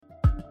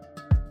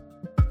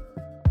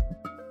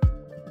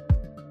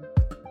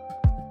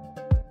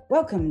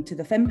Welcome to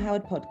the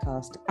Fempowered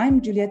podcast. I'm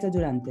Giulietta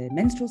Durante,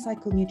 menstrual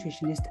cycle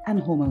nutritionist and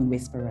hormone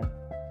whisperer.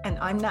 And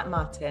I'm Nat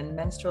Martin,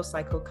 menstrual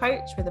cycle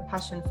coach with a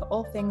passion for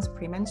all things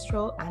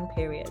premenstrual and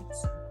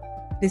periods.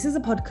 This is a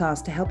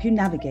podcast to help you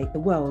navigate the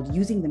world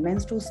using the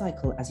menstrual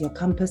cycle as your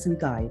compass and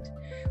guide.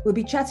 We'll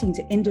be chatting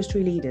to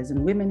industry leaders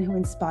and women who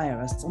inspire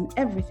us on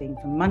everything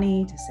from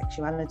money to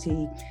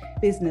sexuality,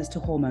 business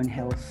to hormone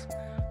health.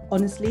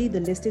 Honestly,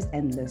 the list is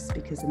endless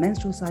because the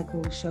menstrual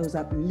cycle shows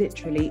up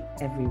literally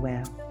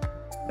everywhere.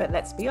 But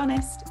let's be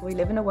honest, we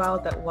live in a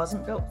world that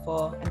wasn't built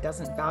for and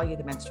doesn't value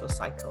the menstrual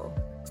cycle.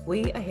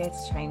 We are here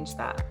to change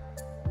that.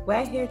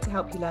 We're here to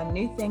help you learn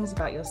new things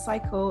about your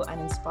cycle and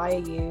inspire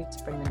you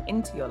to bring them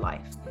into your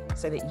life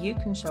so that you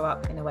can show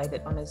up in a way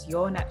that honors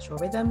your natural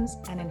rhythms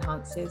and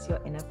enhances your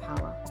inner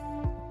power.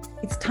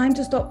 It's time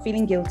to stop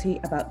feeling guilty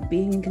about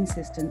being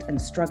inconsistent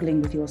and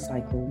struggling with your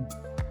cycle.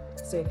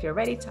 So if you're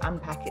ready to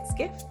unpack its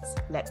gifts,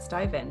 let's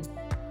dive in.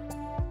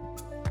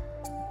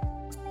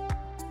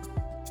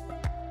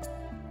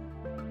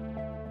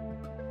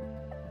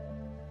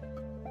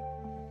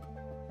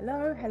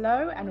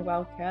 Hello, and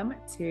welcome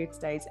to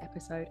today's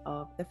episode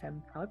of the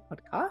Fempowered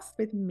podcast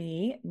with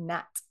me,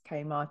 Nat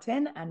K.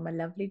 Martin, and my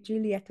lovely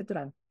Giulietta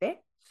Durante.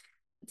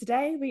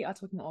 Today, we are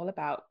talking all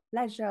about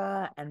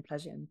pleasure and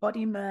pleasure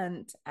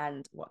embodiment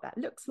and what that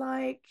looks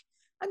like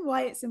and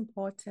why it's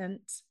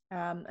important,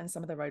 and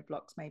some of the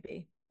roadblocks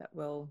maybe that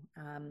will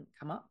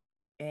come up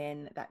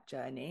in that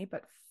journey.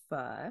 But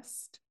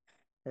first,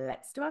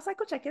 let's do our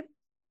cycle check-in.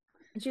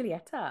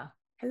 Giulietta.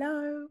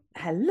 Hello.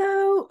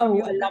 Oh,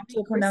 I love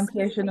your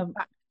pronunciation of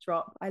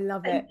backdrop. I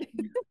love it.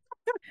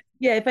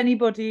 Yeah,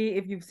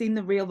 if you've seen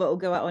the reel that will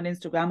go out on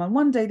Instagram, and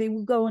one day they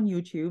will go on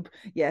YouTube.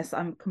 Yes,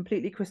 I'm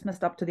completely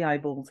Christmased up to the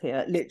eyeballs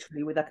here,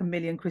 literally with like a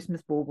million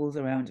Christmas baubles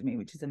around me,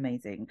 which is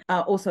amazing.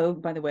 Also,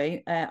 by the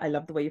way, I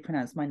love the way you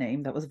pronounce my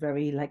name. That was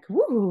very like,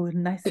 woo,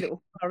 nice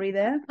little story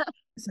there.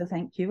 So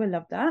thank you. I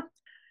love that.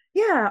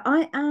 Yeah,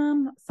 I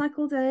am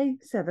cycle day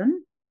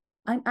 7.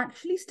 I'm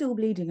actually still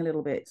bleeding a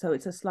little bit, so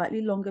it's a slightly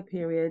longer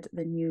period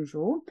than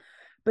usual,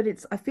 but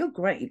I feel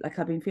great. Like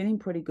I've been feeling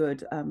pretty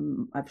good.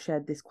 I've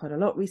shared this quite a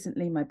lot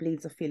recently. My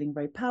bleeds are feeling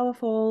very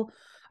powerful.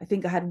 I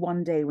think I had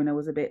one day when I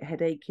was a bit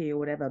headachy or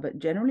whatever, but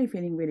generally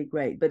feeling really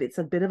great. But it's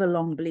a bit of a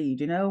long bleed,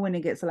 when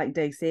it gets to like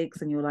day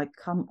 6 and you're like,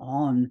 come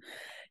on,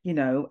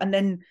 and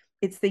then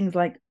it's things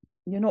like,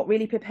 you're not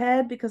really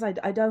prepared because I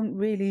don't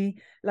really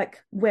like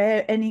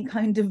wear any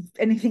kind of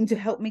anything to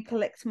help me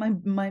collect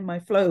my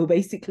flow,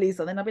 basically.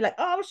 So then I'll be like,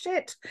 oh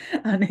shit,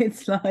 and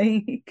it's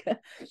like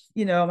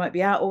I might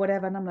be out or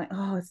whatever, and I'm like,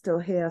 oh, it's still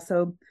here.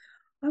 So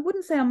I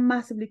wouldn't say I'm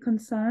massively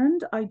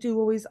concerned. I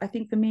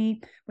think for me,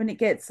 when it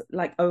gets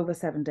like over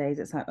 7 days,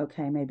 it's like,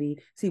 okay, maybe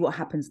see what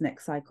happens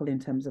next cycle in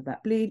terms of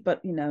that bleed.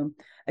 But,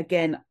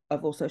 again,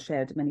 I've also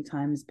shared many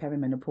times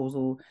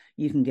perimenopausal,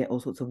 you can get all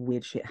sorts of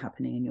weird shit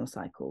happening in your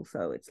cycle.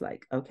 So it's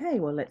like,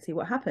 okay, well, let's see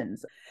what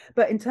happens.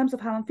 But in terms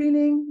of how I'm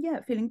feeling, yeah,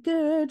 feeling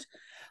good.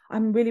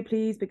 I'm really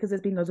pleased because there's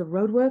been loads of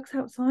roadworks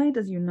outside,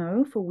 as you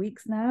know, for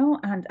weeks now.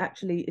 And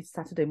actually, it's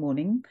Saturday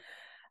morning.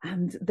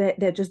 And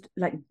they're just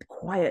like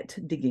quiet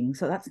digging,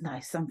 so that's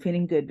nice. I'm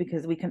feeling good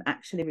because we can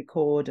actually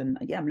record, and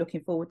yeah, I'm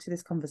looking forward to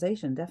this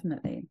conversation,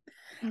 definitely.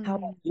 How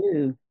about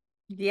you?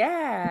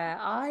 Yeah,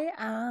 I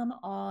am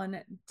on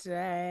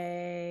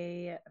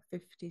day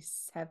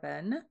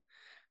 57,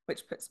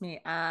 which puts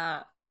me at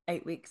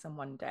 8 weeks and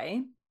 1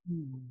 day.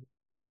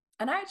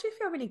 And I actually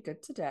feel really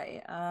good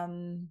today.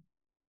 Although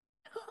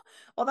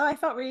I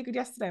felt really good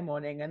yesterday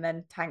morning and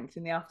then tanked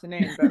in the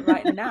afternoon, but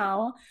right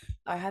now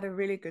I had a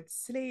really good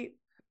sleep.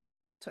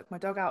 Took my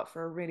dog out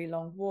for a really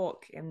long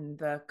walk in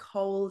the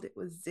cold. It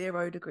was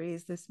 0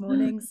 degrees this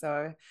morning.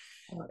 So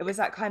it was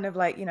that kind of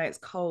like, it's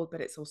cold,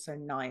 but it's also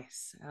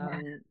nice,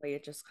 where you're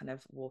just kind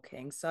of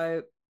walking.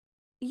 So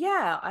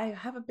yeah, I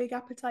have a big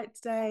appetite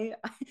today.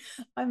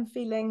 I'm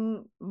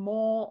feeling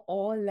more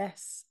or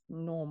less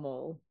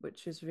normal,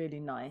 which is really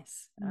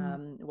nice.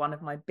 One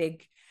of my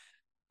big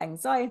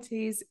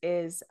anxieties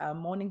is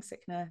morning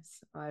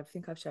sickness. I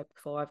think I've shared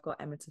before, I've got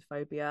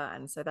emetophobia,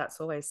 and so that's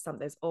always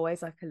something. There's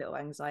always like a little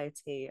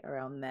anxiety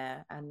around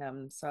there,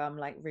 and so I'm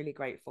like really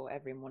grateful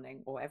every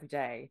morning or every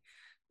day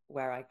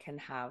where I can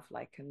have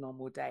like a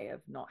normal day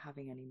of not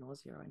having any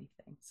nausea or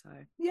anything. So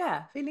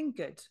yeah, feeling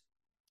good.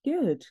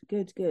 Good.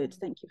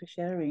 Thank you for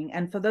sharing.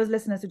 And for those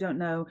listeners who don't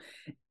know,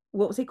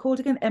 what was it called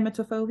again?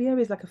 Emetophobia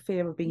is like a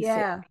fear of being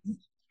sick.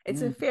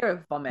 It's a fear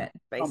of vomit,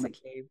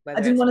 basically.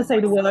 I didn't want to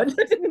say the word.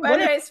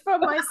 Whether it's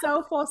from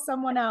myself or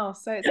someone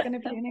else. So it's going to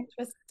be an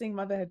interesting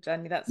motherhood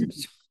journey, that's for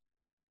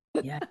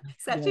sure. Yeah,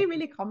 it's actually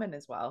really common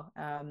as well.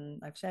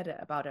 I've shared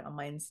about it on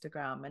my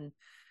Instagram, and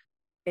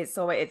it's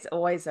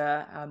always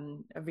a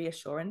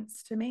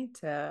reassurance to me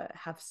to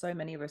have so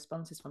many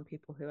responses from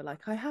people who are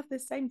like, I have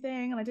this same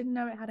thing and I didn't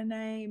know it had a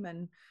name.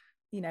 And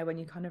when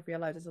you kind of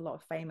realize there's a lot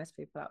of famous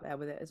people out there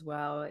with it as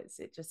well, it's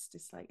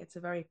like it's a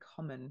very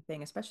common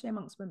thing, especially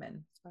amongst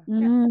women. So yeah,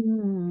 there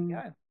you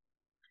go.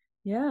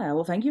 Yeah,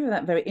 well, thank you for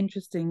that very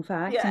interesting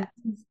fact. Yeah.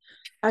 And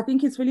I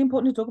think it's really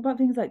important to talk about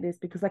things like this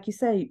because, like you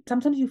say,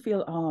 sometimes you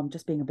feel, oh, I'm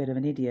just being a bit of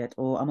an idiot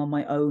or I'm on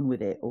my own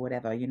with it or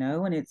whatever, you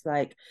know? And it's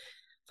like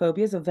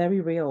phobias are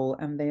very real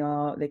and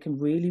they can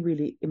really,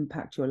 really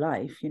impact your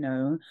life, you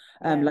know?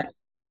 Yeah. Like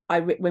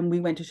when we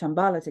went to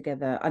Shambhala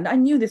together, and I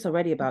knew this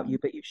already about Mhm. you,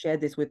 but you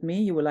shared this with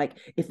me. You were like,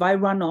 if I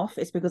run off,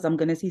 it's because I'm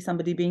going to see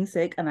somebody being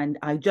sick and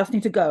I just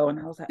need to go. And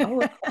I was like,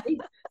 oh, okay.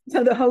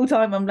 So the whole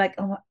time I'm like,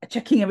 oh,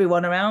 checking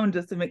everyone around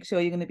just to make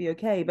sure you're going to be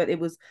okay. But it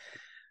was,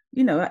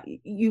 you know,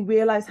 you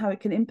realize how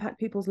it can impact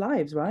people's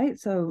lives, right?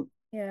 So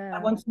I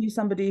Yeah. once knew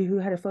somebody who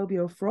had a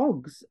phobia of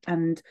frogs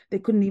and they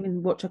couldn't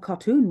even watch a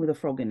cartoon with a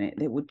frog in it.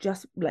 They would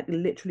just like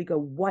literally go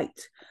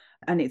white.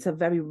 And it's a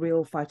very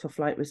real fight or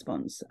flight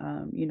response,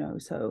 you know.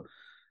 So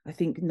I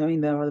think knowing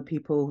there are other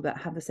people that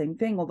have the same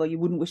thing, although you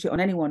wouldn't wish it on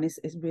anyone,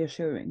 is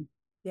reassuring.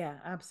 Yeah,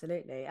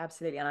 absolutely,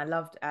 absolutely. And I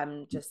loved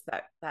just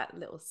that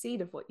little seed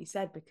of what you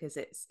said, because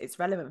it's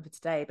relevant for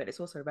today, but it's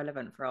also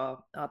relevant for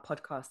our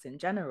podcast in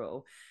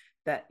general,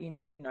 that you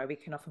know we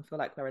can often feel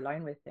like we're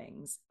alone with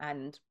things.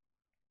 And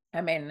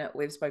I mean,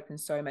 we've spoken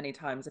so many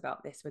times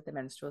about this with the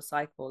menstrual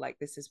cycle. Like,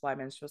 this is why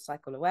menstrual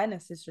cycle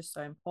awareness is just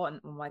so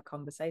important, and why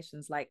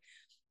conversations like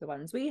the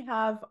ones we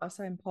have are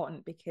so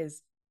important,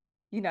 because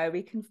you know,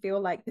 we can feel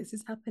like this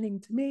is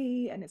happening to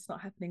me and it's not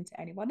happening to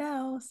anyone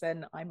else,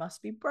 and I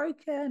must be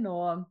broken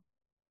or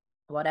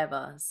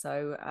whatever.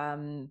 So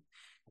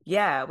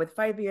yeah, with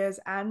phobias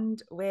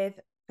and with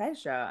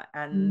pleasure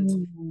and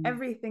Mm.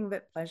 everything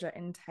that pleasure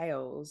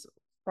entails,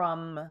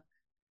 from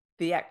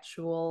the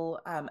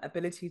actual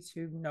ability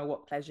to know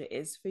what pleasure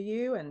is for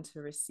you and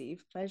to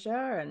receive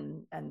pleasure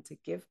and to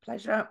give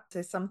pleasure,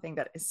 to something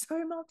that is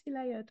so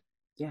multi-layered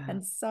Yeah.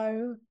 and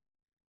so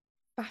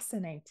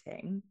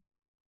fascinating,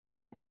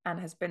 and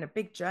has been a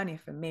big journey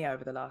for me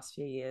over the last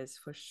few years,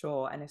 for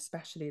sure, and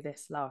especially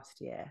this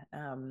last year,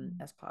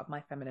 as part of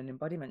my feminine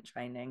embodiment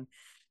training.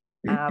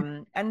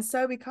 And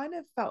so we kind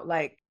of felt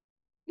like,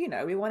 you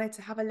know, we wanted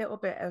to have a little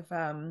bit of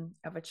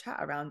a chat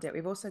around it.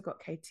 We've also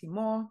got Katie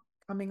Moore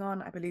coming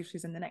on. I believe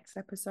she's in the next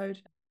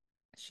episode.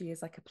 She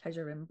is like a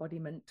pleasure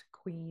embodiment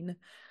queen.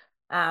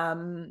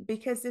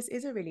 Because this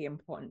is a really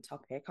important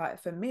topic.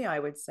 For me, I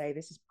would say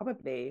this is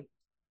probably,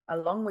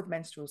 along with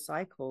menstrual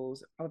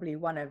cycles, probably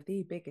one of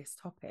the biggest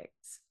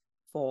topics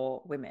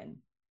for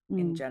women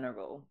in Mm.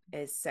 general,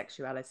 is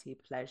sexuality,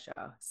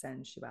 pleasure,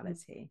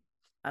 sensuality,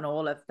 and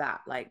all of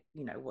that. Like,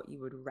 you know, what you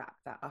would wrap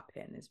that up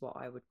in is what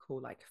I would call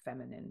like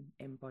feminine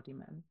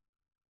embodiment.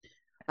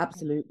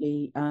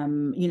 Absolutely.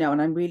 You know,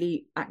 and I'm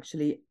really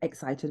actually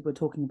excited we're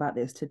talking about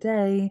this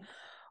today.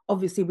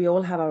 Obviously, we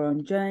all have our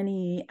own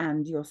journey,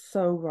 and you're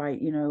so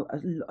right. You know,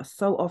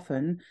 so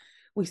often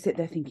we sit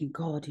there thinking,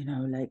 God, you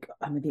know, like,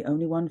 am I the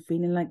only one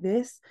feeling like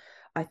this?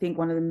 I think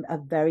one of them, a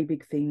very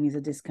big thing, is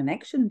a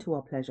disconnection to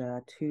our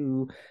pleasure,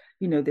 to,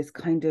 you know, this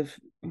kind of,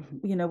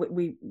 you know,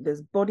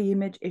 there's body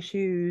image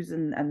issues,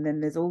 and then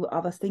there's all the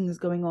other things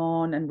going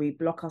on, and we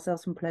block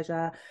ourselves from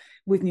pleasure.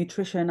 With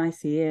nutrition, I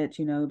see it,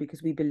 you know,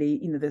 because we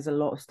believe, you know, there's a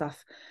lot of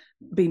stuff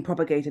being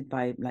propagated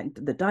by like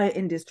the diet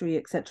industry,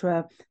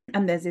 etc.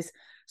 And there's this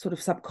sort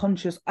of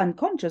subconscious,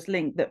 unconscious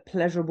link that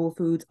pleasurable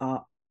foods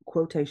are,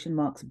 quotation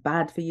marks,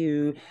 bad for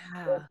you.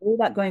 There's Yeah. all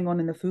that going on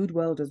in the food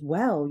world as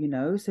well, you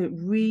know. So it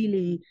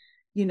really,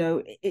 you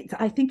know,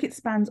 I think it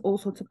spans all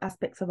sorts of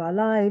aspects of our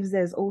lives.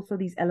 There's also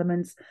these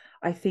elements,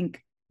 I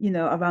think, you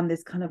know, around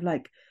this kind of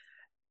like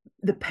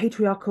the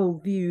patriarchal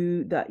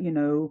view that, you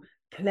know,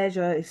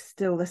 pleasure is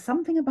still, there's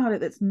something about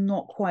it that's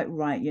not quite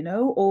right, you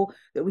know, or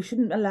that we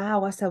shouldn't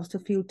allow ourselves to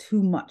feel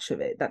too much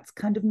of it. That's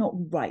kind of not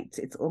right.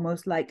 It's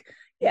almost like, It's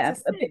yeah,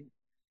 a a bit, sin.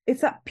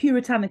 it's that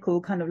puritanical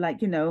kind of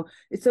like, you know,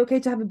 it's okay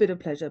to have a bit of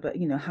pleasure, but,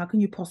 you know, how can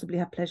you possibly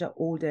have pleasure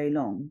all day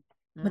long?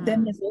 But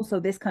then Mm. there's also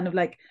this kind of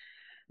like,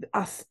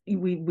 us,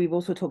 we've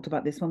also talked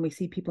about this when we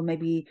see people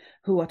maybe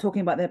who are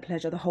talking about their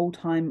pleasure the whole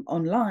time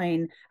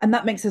online, and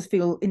that makes us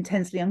feel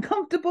intensely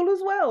uncomfortable as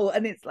well.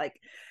 And it's like,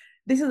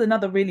 this is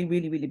another really,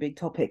 really, really big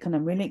topic, and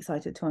I'm really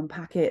excited to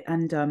unpack it.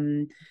 And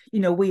you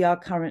know,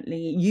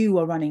 you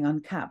are running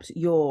Uncapped,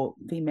 your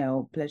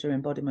female pleasure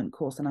embodiment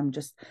course, and I'm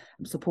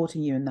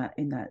supporting you in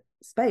that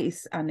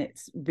space, and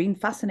it's been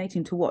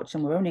fascinating to watch.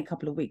 And we're only a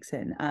couple of weeks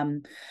in,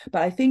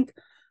 but I think,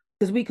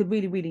 because we could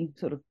really, really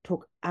sort of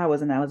talk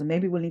hours and hours, and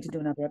maybe we'll need to do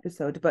another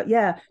episode. But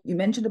yeah, you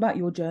mentioned about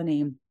your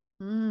journey.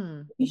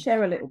 Mm. You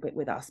share a little bit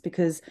with us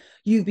because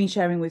you've been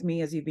sharing with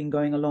me as you've been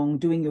going along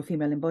doing your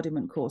female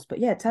embodiment course. But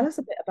yeah, tell us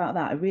a bit about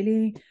that.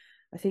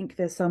 I think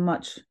there's so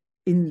much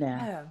in there.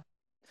 Yeah.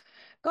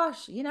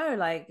 Gosh, you know,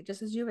 like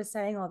just as you were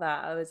saying all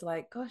that, I was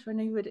like, gosh, when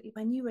you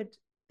would,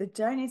 the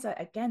journeys are,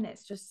 again,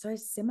 it's just so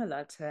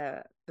similar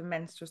to the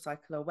menstrual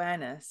cycle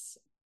awareness,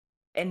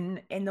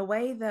 in the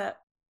way that,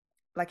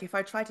 like, if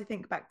I try to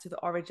think back to the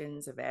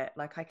origins of it,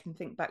 like I can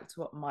think back to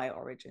what my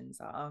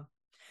origins are.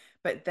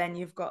 But then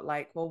you've got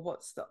like, well,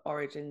 what's the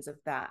origins of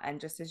that? And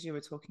just as you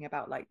were talking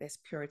about like this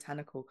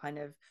puritanical kind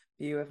of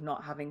view of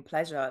not having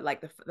pleasure,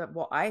 like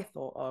what I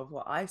thought of,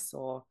 what I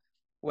saw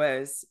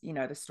was, you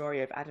know, the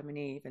story of Adam and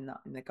Eve in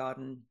the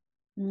garden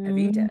of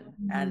Eden.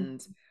 Mm.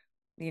 And,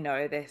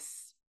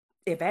 this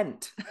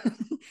event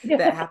that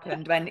Yeah.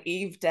 happened when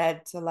Eve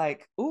dared to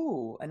like,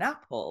 ooh, an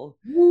apple.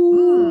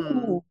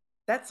 Ooh.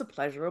 That's a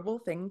pleasurable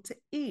thing to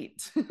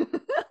eat.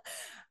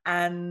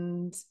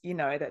 And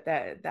that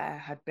there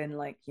had been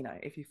like,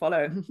 if you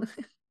follow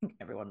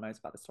everyone knows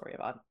about the story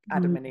of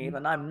Adam and Eve, Mm.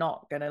 and I'm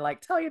not gonna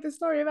like tell you the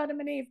story of Adam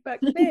and Eve,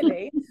 but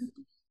clearly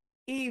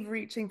Eve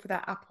reaching for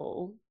that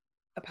apple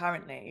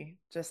apparently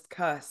just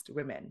cursed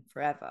women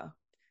forever.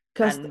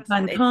 Cursed And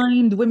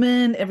mankind,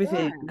 women,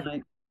 everything. yeah,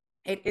 Like,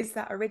 it is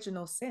that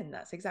original sin.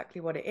 That's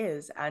exactly what it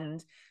is.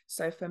 And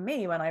so for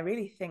me, when I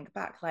really think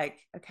back,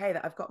 like, okay,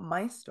 that I've got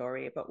my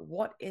story, but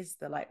what is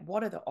the like,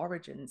 what are the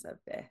origins of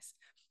this?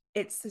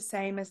 It's the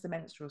same as the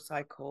menstrual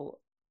cycle,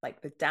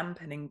 like the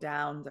dampening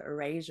down, the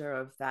erasure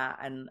of that,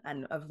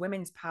 and of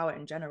women's power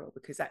in general.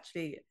 Because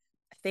actually,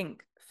 I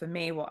think for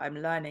me, what I'm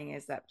learning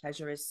is that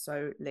pleasure is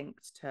so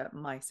linked to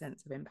my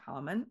sense of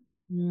empowerment.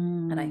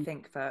 And I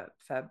think for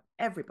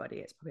everybody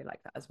it's probably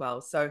like that as well.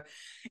 So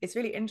it's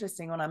really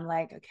interesting when I'm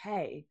like,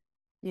 okay,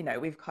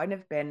 we've kind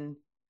of been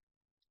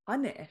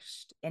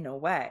punished in a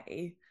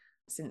way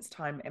since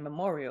time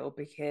immemorial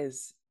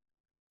because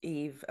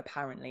Eve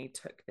apparently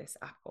took this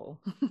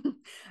apple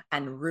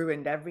and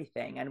ruined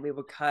everything, and we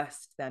were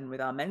cursed then with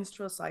our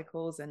menstrual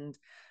cycles, and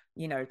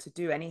to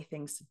do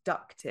anything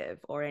seductive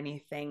or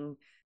anything,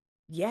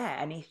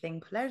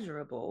 anything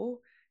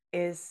pleasurable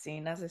is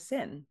seen as a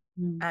sin.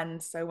 mm.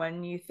 And so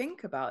when you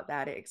think about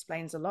that, it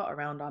explains a lot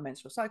around our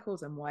menstrual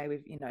cycles and why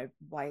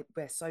why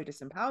we're so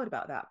disempowered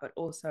about that, but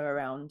also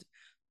around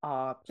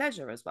our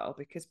pleasure as well,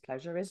 because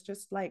pleasure is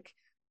just like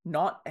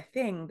not a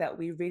thing that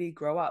we really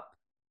grow up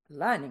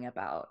learning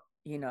about.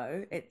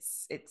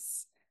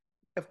 It's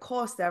of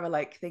course there are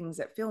like things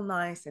that feel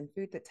nice and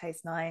food that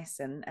tastes nice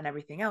and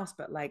everything else,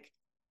 but like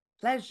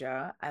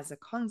pleasure as a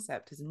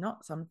concept is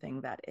not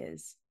something that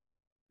is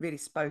really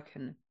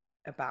spoken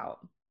about.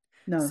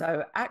 No.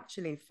 So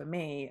actually for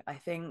me, I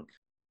think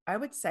I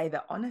would say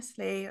that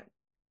honestly,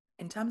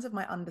 in terms of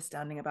my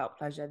understanding about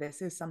pleasure,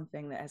 this is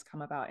something that has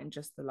come about in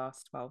just the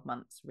last 12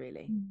 months,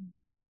 really.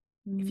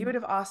 Mm. If you Mm. would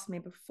have asked me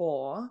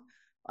before,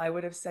 I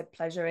would have said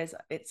pleasure is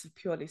it's a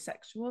purely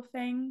sexual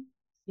thing.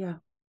 Yeah.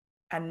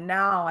 And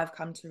now I've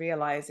come to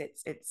realize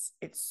it's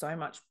so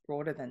much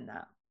broader than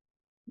that.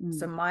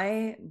 So Mm.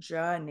 my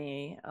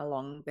journey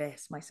along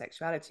this, my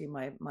sexuality,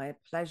 my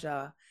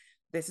pleasure,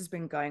 this has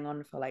been going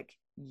on for like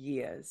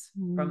years,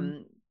 Mm.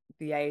 from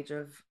the age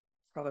of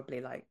probably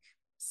like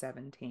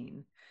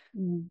 17.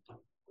 Mm.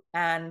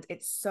 And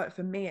it's so,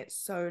 for me, it's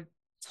so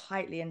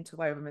tightly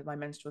interwoven with my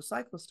menstrual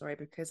cycle story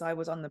because I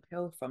was on the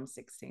pill from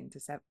 16 to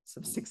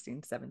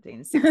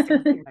 17, 16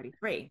 to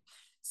 33.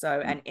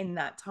 So, and in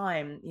that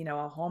time,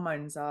 our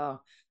hormones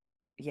are,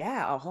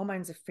 our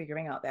hormones are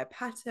figuring out their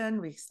pattern.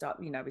 We start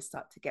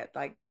to get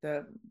like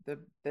the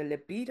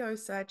libido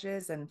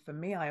surges. And for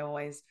me, I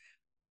always,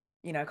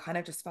 kind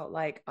of just felt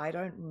like I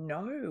don't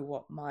know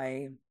what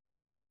my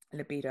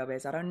libido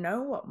is. I don't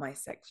know what my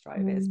sex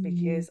drive is Mm.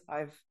 because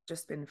I've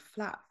just been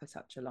flat for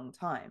such a long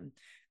time.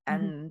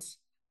 Mhm.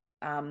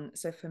 And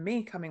so for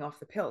me, coming off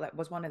the pill, that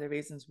was one of the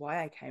reasons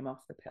why I came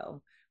off the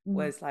pill, Mm.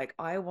 was like,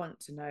 I want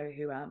to know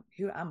who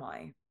am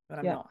I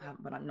when Yeah.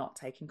 I'm not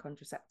taking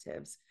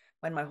contraceptives,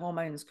 when my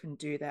hormones can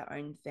do their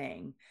own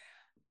thing.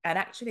 And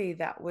actually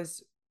that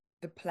was,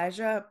 the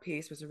pleasure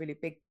piece was a really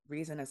big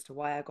reason as to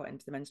why I got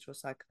into the menstrual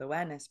cycle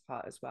awareness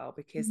part as well,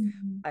 because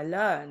Mm. I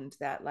learned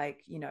that,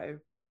 like,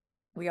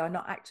 we are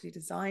not actually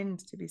designed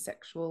to be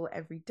sexual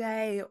every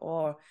day,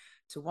 or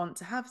to want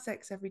to have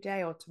sex every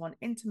day, or to want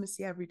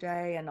intimacy every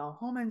day. And our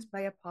hormones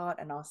play a part,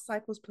 and our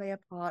cycles play a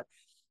part,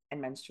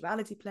 and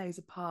menstruality plays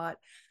a part.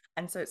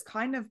 And so it's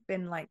kind of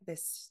been like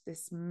this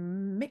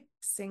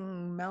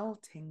mixing,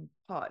 melting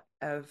pot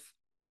of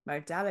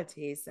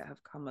modalities that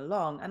have come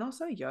along, and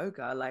also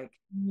yoga, like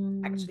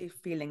Mm. actually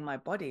feeling my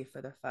body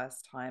for the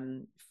first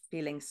time,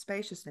 feeling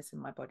spaciousness in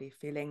my body,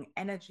 feeling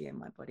energy in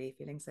my body,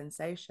 feeling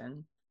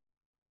sensation.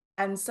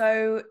 And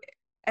so,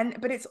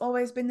 but it's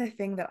always been the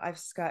thing that I've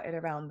skirted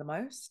around the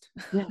most.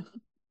 Yeah.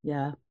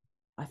 Yeah.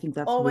 I think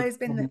that's really Always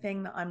been the common,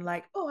 thing that I'm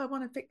like, oh, I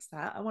want to fix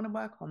that. I want to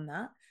work on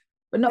that.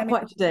 but Let not me,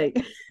 quite today.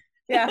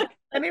 yeah,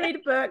 let me read a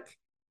book.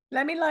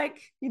 Let me, like,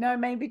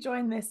 maybe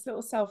join this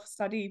little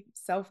self-study,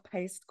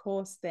 self-paced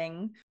course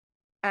thing.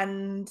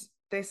 And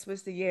this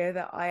was the year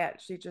that I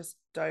actually just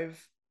dove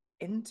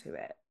into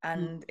it. Mm.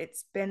 And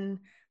it's been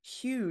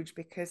huge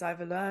because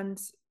I've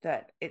learned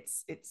that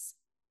it's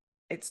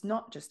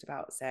not just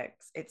about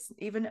sex. It's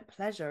even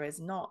pleasure is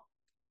not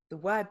the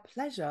word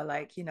pleasure,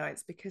 like,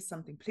 it's because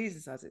something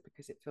pleases us, it's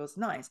because it feels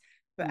nice.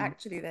 But Mm.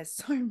 actually, there's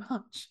so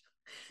much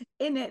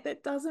in it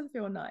that doesn't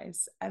feel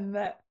nice and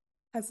that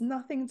has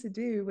nothing to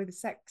do with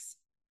sex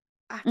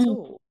at Mm.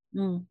 all.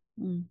 Mm.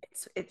 Mm.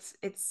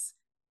 It's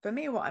for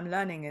me, what I'm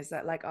learning is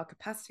that, like, our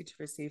capacity to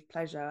receive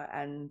pleasure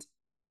and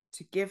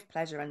to give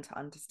pleasure and to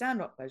understand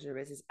what pleasure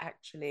is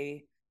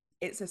actually,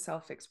 it's a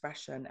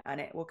self-expression,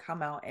 and it will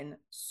come out in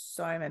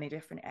so many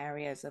different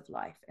areas of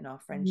life, in our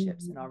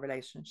friendships, in our Mm.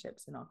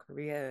 relationships, in our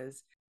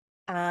careers.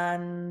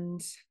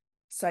 And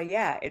So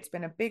yeah, it's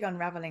been a big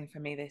unraveling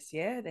for me this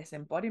year. This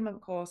embodiment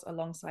course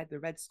alongside the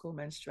Red School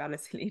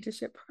Menstruality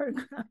Leadership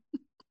Program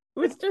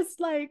was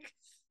just like,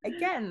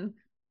 again,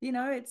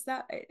 it's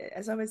that,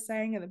 as I was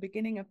saying at the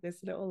beginning of this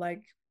little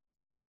like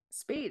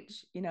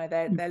speech,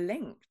 they're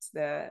linked.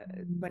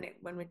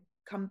 When we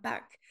come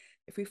back,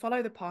 if we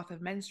follow the path of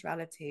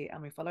menstruality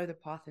and we follow the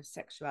path of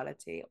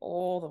sexuality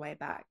all the way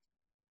back,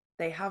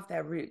 they have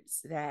their roots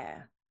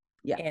there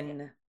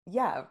in,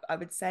 I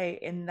would say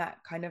in that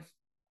kind of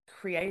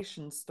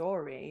creation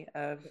story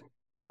of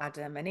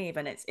Adam and Eve.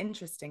 And it's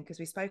interesting because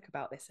we spoke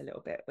about this a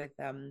little bit with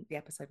the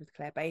episode with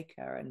Claire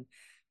Baker, and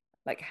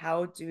like,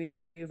 how do we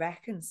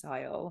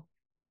reconcile,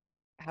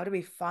 how do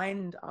we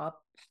find our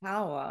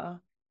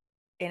power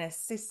in a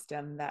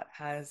system that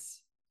has,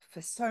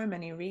 for so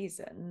many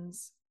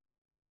reasons,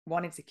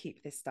 wanted to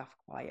keep this stuff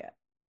quiet,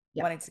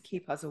 wanted to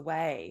keep us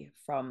away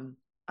from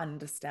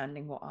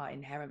understanding what our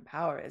inherent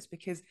power is?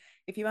 Because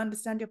if you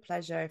understand your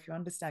pleasure, if you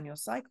understand your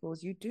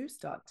cycles, you do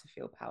start to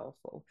feel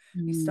powerful.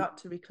 You start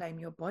to reclaim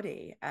your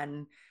body,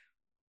 and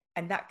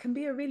that can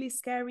be a really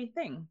scary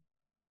thing.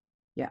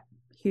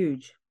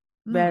 Huge.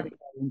 Very, very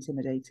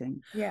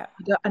intimidating. Yeah.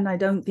 And I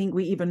don't think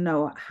we even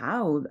know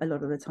how a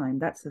lot of the time.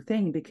 That's the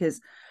thing,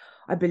 because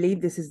I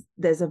believe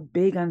there's a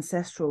big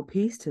ancestral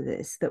piece to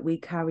this that we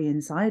carry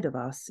inside of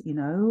us,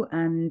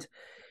 and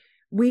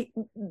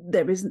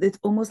it's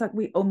almost like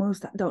we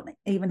almost don't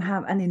even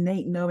have an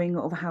innate knowing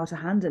of how to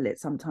handle it.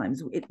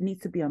 Sometimes it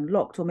needs to be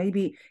unlocked, or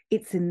maybe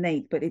it's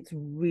innate but it's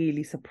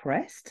really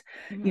suppressed.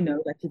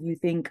 Like, if you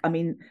think, I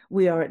mean,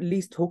 we are at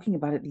least talking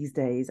about it these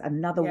days.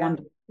 Another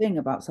wonderful thing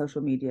about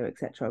social media,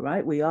 etc.,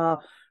 right?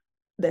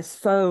 There's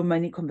so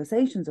many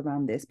conversations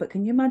around this, but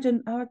can you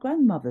imagine our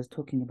grandmothers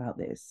talking about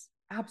this?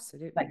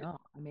 Absolutely not.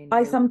 I mean,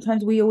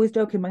 we always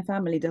joke in my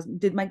family,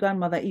 did my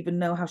grandmother even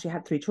know how she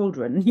had 3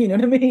 children? You know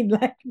what I mean?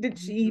 Like, did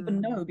she even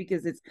know?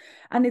 Because it's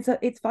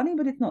funny,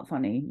 but it's not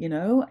funny,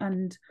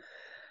 and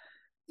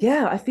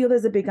yeah, I feel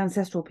there's a big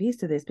ancestral piece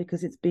to this,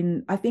 because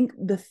I think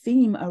the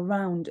theme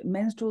around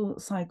menstrual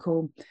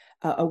cycle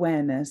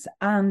awareness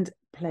and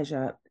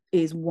pleasure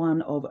is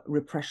one of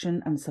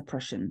repression and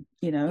suppression,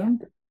 absolutely.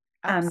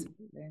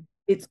 And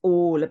it's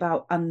all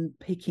about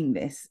unpicking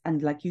this.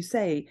 And like you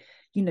say,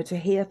 to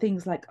hear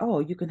things like, oh,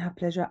 you can have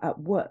pleasure at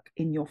work,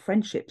 in your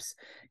friendships,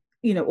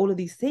 all of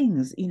these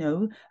things,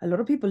 a lot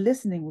of people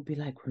listening will be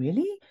like,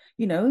 really?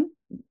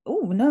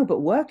 Oh no, but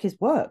work is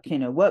work,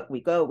 work,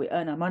 we go, we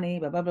earn our money,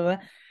 blah, blah, blah, blah.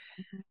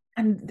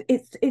 And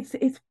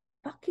it's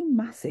fucking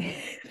massive.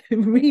 It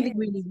really,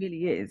 really,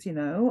 really is,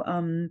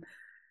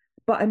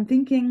 but I'm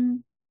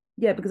thinking,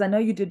 yeah, because I know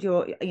you did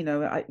your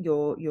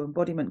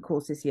embodiment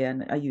course this year,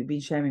 and you've been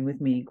sharing with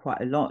me quite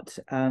a lot.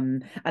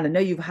 And I know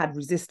you've had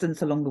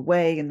resistance along the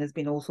way, and there's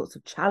been all sorts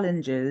of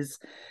challenges.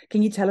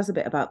 Can you tell us a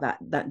bit about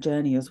that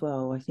journey as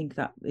well? I think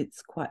that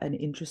it's quite an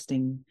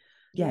interesting,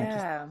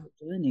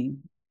 journey.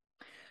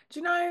 Do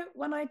you know,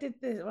 when I did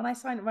this, when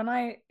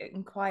I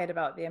inquired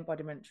about the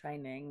embodiment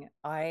training,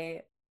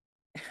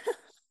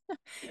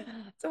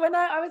 so when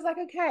I was like,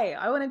 okay,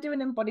 I want to do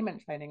an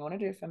embodiment training, I want to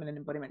do a feminine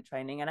embodiment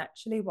training. And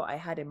actually what I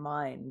had in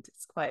mind,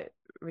 it's quite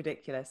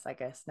ridiculous, I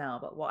guess now,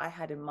 but what I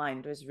had in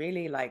mind was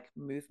really like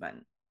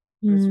movement.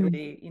 It was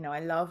really,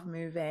 I love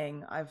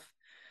moving.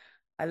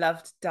 I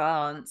love to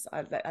dance.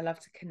 I love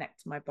to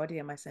connect to my body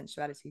and my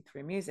sensuality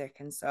through music.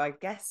 And so I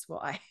guess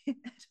what I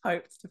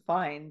hoped to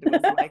find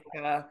was like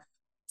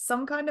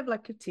some kind of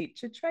like a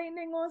teacher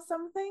training or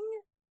something,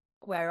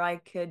 where I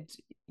could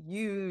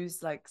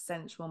use like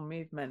sensual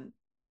movement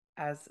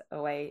as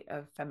a way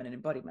of feminine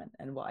embodiment.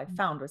 And what I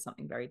found was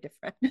something very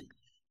different.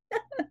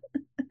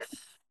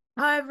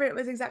 However, it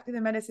was exactly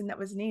the medicine that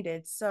was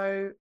needed.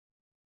 So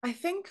I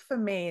think for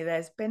me,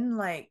 there's been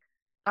like,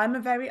 I'm a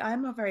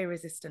very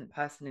resistant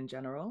person in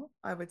general,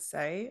 I would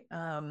say.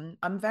 I'm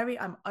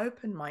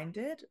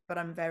open-minded, but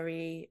I'm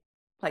very,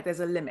 like,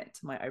 there's a limit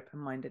to my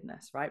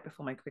open-mindedness, right?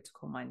 Before my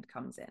critical mind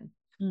comes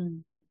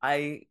in.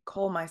 I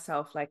call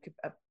myself like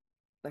a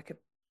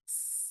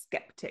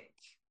skeptic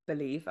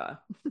believer.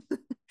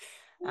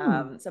 So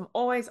I'm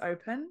always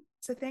open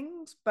to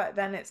things, but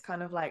then it's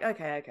kind of like,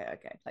 okay,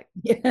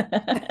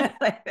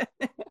 like,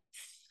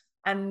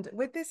 and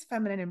with this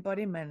feminine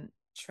embodiment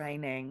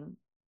training,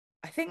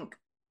 I think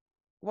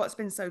what's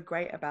been so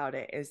great about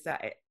it is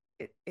that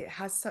it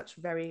has such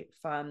very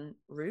firm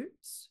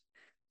roots.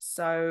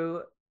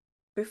 So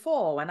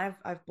before, when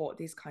I've bought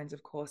these kinds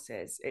of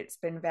courses, it's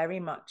been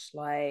very much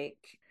like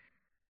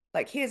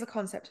here's a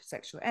concept of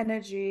sexual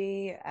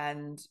energy,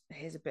 and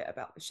here's a bit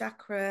about the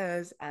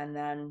chakras, and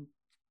then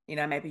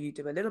maybe you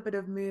do a little bit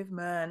of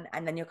movement,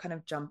 and then you're kind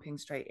of jumping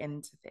straight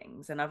into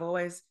things. And I've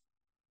always,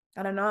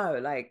 I don't know,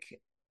 like,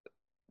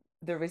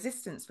 the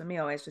resistance for me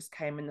always just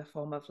came in the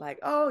form of like,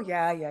 oh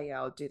yeah,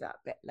 I'll do that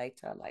bit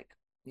later, like,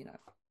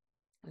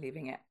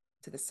 leaving it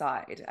to the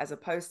side, as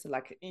opposed to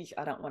like,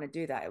 I don't want to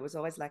do that. It was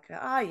always like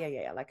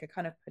like a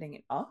kind of putting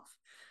it off.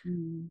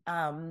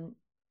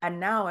 And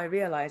now I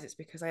realize it's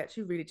because I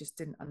actually really just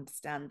didn't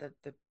understand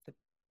the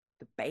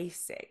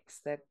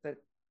basics, the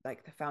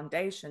like the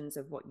foundations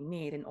of what you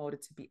need in order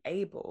to be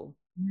able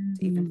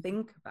to even Mm.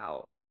 think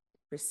about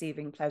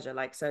receiving pleasure.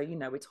 Like, so, you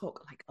know, we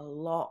talk like a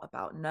lot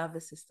about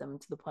nervous system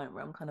to the point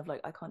where I'm kind of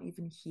like, I can't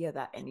even hear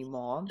that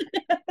anymore.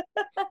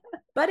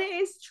 But it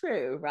is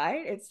true,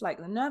 right? It's like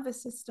the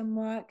nervous system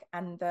work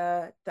and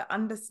the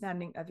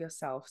understanding of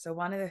yourself. So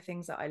one of the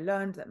things that I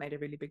learned that made a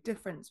really big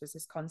difference was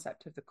this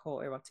concept of the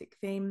core erotic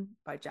theme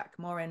by Jack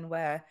Morin,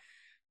 where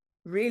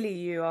really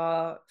you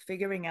are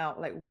figuring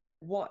out like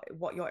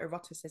what your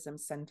eroticism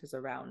centers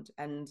around.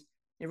 And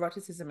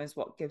eroticism is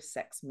what gives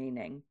sex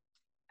meaning.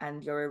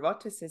 And your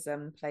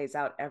eroticism plays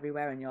out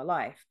everywhere in your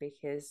life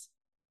because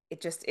it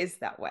just is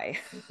that way.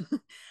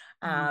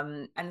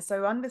 Mm. And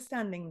so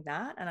understanding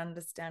that and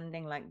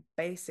understanding like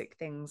basic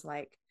things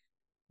like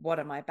what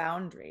are my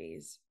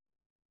boundaries,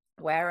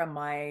 where am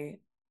I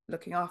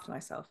looking after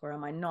myself, where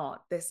am I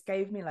not, this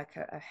gave me like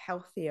a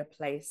healthier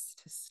place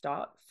to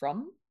start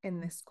from in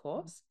this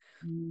course.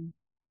 Mm.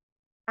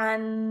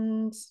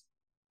 and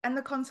and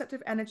the concept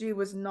of energy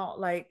was not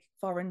like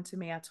foreign to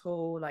me at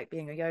all. Like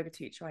being a yoga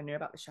teacher, I knew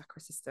about the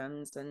chakra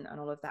systems and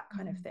all of that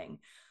kind of thing.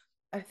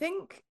 I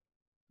think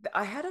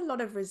I had a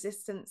lot of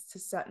resistance to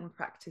certain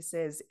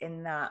practices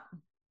in that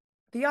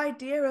the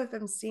idea of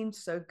them seemed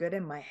so good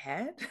in my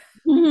head.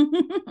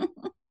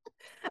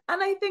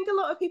 And I think a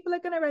lot of people are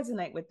going to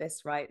resonate with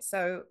this, right?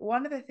 So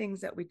one of the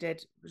things that we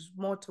did was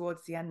more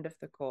towards the end of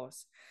the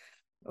course.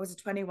 It was a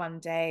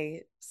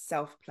 21-day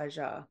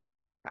self-pleasure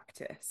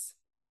practice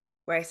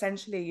where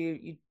essentially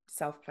you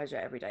self-pleasure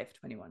every day for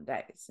 21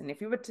 days. And if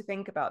you were to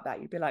think about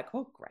that, you'd be like,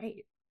 oh,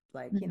 great.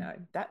 Like, you know,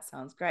 that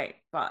sounds great.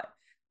 But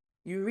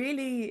you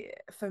really,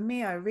 for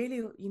me, I really,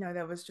 you know,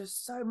 there was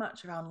just so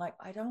much around like,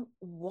 I don't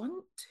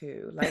want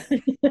to. Like,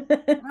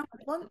 I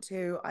don't want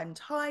to. I'm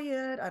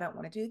tired. I don't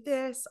want to do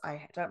this.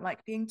 I don't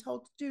like being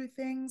told to do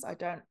things. I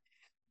don't,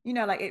 you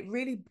know, like it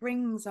really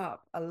brings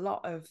up a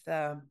lot of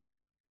the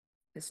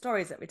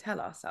stories that we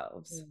tell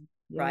ourselves,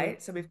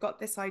 right? So we've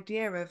got this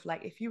idea of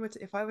like,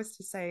 if I was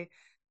to say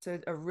to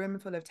a room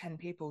full of 10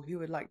 people who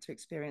would like to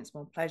experience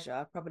more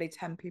pleasure, probably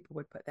 10 people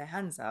would put their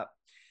hands up.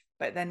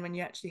 But then when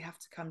you actually have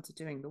to come to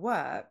doing the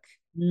work,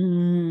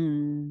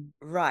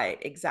 right,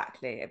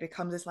 exactly, it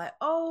becomes this like,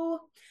 oh,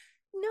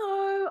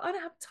 no, I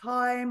don't have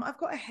time. I've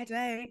got a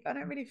headache. I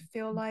don't really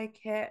feel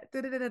like it.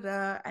 Da, da, da, da,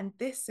 da. And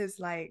this is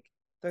like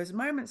those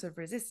moments of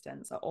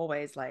resistance are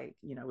always like,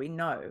 you know, we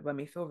know when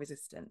we feel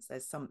resistance,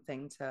 there's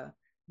something to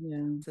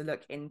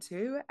look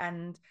into.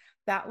 And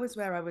that was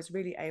where I was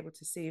really able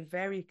to see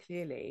very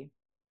clearly,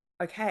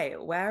 okay,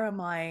 where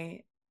am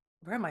I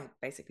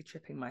basically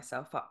tripping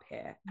myself up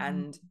here?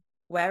 And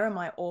where am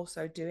I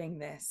also doing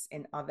this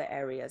in other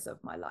areas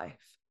of my life?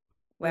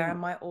 Where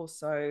am I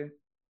also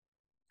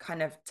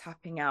kind of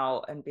tapping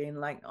out and being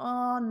like,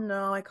 oh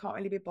no, I can't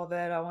really be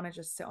bothered. I want to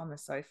just sit on the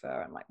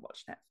sofa and like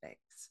watch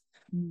Netflix.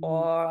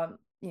 Or,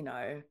 you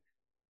know,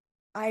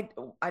 I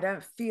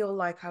don't feel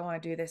like I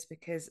want to do this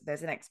because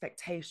there's an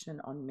expectation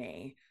on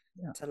me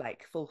to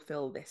like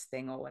fulfill this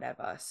thing or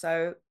whatever.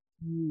 So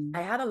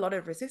I had a lot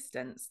of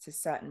resistance to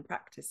certain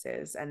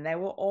practices, and they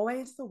were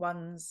always the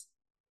ones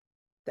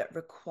that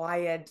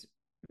required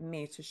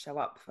me to show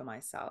up for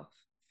myself.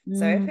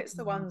 So if it's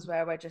the ones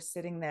where we're just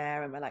sitting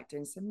there and we're like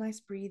doing some nice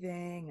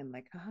breathing and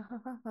like, ha, ha,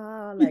 ha,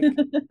 ha, like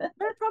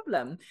no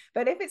problem.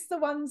 But if it's the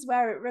ones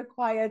where it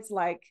requires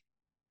like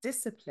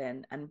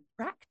discipline and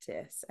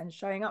practice and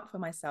showing up for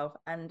myself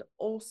and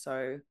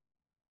also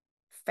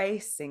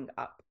facing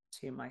up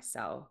to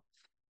myself,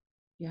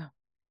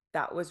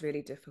 that was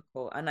really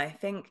difficult. And I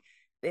think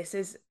this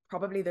is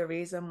probably the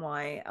reason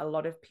why a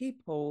lot of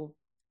people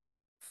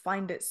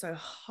find it so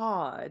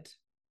hard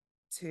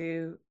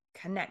to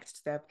connect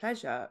to their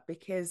pleasure,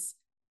 because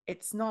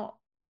it's not,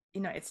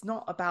 you know, it's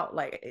not about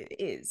like, it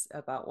is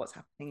about what's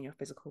happening in your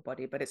physical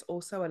body, but it's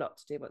also a lot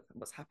to do with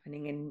what's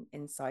happening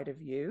inside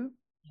of you.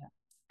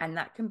 And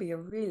that can be a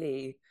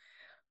really,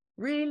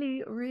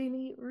 really,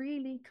 really,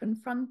 really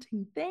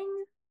confronting thing.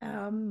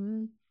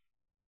 And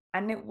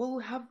it will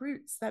have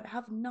roots that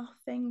have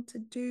nothing to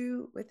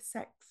do with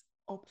sex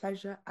or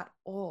pleasure at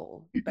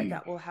all, but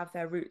that will have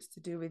their roots to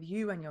do with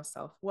you and your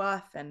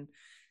self-worth and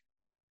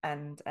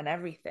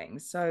everything.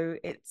 So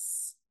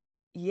it's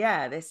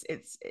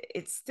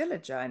it's still a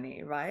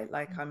journey, right?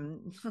 Like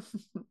I'm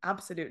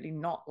absolutely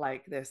not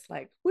like this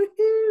like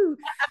woohoo,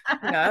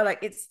 you know, like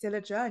it's still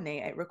a journey.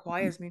 It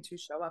requires me to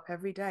show up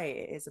every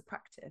day. It is a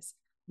practice.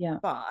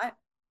 But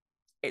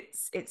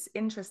it's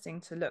interesting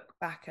to look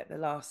back at the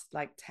last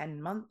like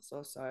 10 months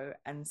or so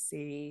and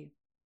see,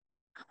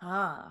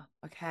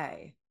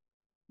 okay,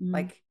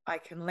 like I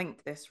can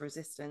link this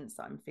resistance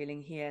that I'm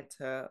feeling here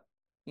to,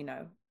 you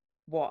know,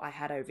 what I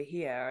had over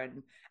here.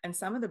 And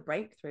some of the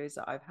breakthroughs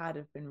that I've had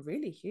have been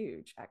really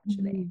huge,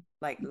 actually,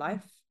 like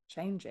life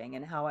changing,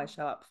 and how I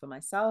show up for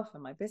myself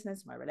and my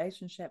business, my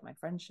relationship, my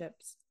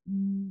friendships.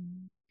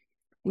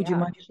 Would you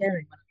mind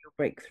sharing one of your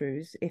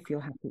breakthroughs if you're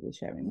happy with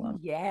sharing one?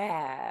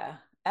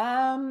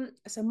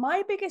 So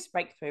my biggest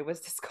breakthrough was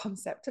this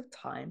concept of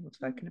time. We've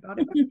spoken about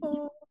it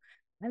before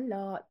a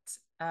lot.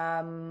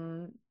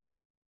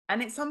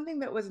 And it's something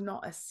that was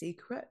not a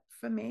secret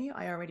for me.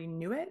 I already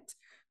knew it,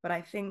 but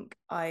I think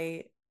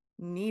I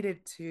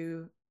needed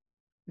to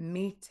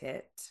meet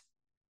it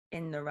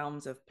in the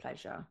realms of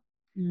pleasure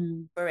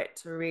for it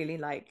to really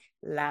like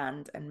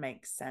land and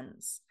make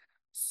sense.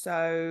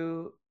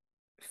 So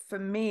for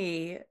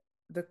me,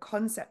 the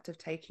concept of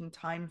taking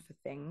time for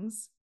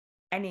things,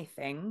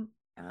 anything,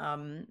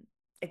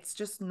 it's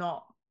just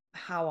not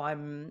how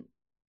I'm,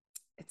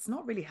 it's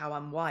not really how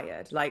I'm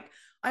wired. Like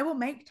I will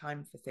make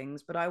time for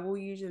things, but I will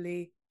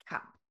usually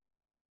cap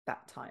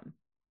that time.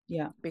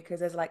 Yeah. Because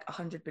there's like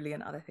 100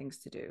 billion other things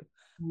to do.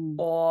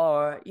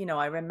 Or, you know,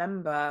 I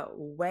remember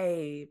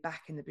way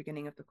back in the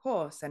beginning of the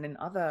course and in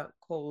other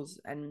calls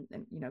and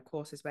you know,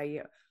 courses where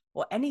you,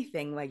 or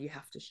anything where you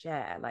have to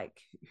share like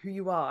who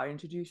you are,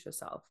 introduce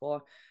yourself,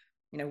 or,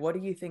 you know, what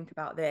do you think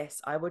about this?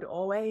 I would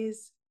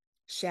always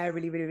share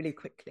really, really, really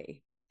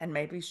quickly and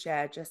maybe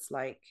share just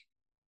like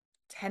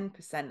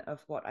 10%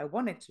 of what I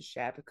wanted to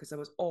share because I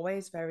was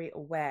always very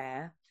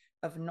aware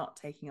of not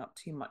taking up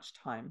too much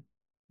time.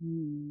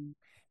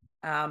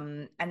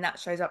 And that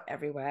shows up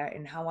everywhere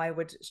in how I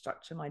would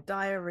structure my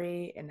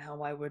diary, in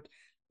how I would,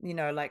 you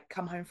know, like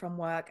come home from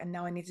work and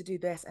now I need to do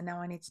this and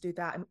now I need to do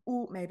that. And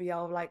oh, maybe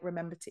I'll like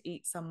remember to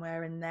eat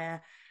somewhere in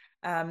there.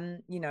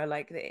 You know,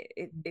 like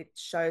it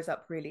shows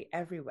up really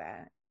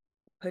everywhere,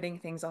 putting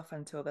things off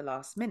until the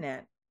last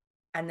minute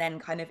and then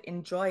kind of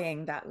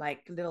enjoying that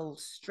like little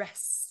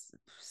stress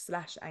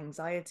slash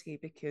anxiety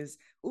because,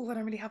 oh, I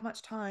don't really have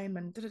much time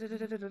and da, da, da,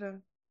 da, da, da.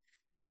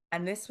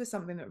 And this was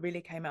something that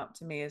really came out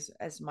to me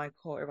as my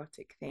core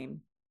erotic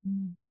theme.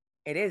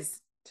 It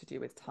is to do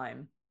with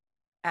time.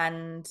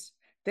 And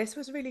this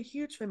was really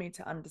huge for me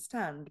to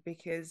understand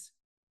because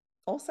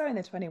also in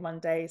the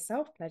 21-day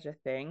self-pleasure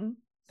thing,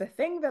 the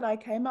thing that I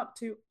came up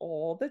to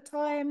all the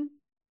time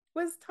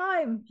was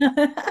time.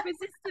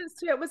 Resistance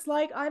to it was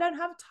like, I don't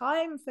have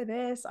time for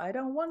this. I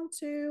don't want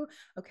to.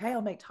 Okay,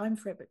 I'll make time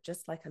for it, but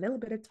just like a little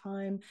bit of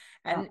time.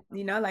 And,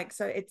 you know, like,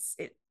 so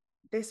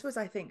this was,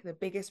 I think, the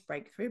biggest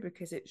breakthrough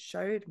because it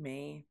showed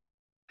me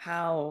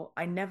how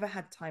I never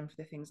had time for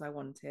the things I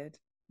wanted.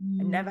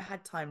 I never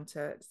had time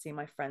to see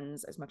my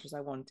friends as much as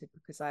I wanted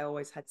because I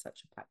always had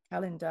such a packed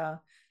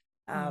calendar.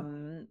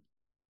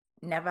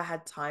 Never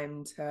had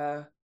time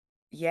to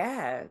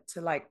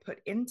like put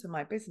into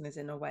my business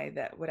in a way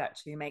that would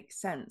actually make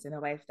sense, in a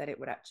way that it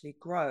would actually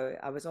grow.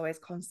 I was always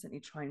constantly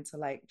trying to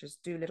like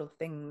just do little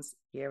things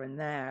here and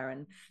there,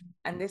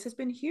 and this has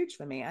been huge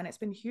for me, and it's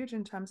been huge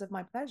in terms of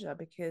my pleasure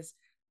because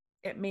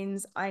it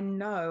means I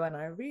know and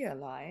I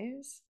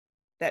realize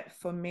that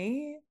for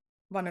me,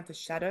 one of the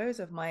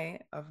shadows of my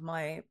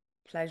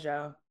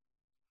pleasure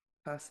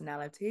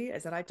personality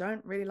is that I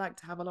don't really like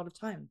to have a lot of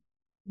time.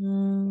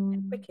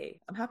 Quickie,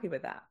 I'm happy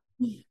with that.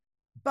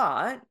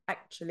 But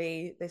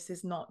actually, this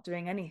is not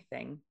doing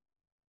anything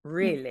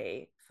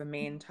really for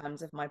me in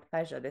terms of my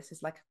pleasure. This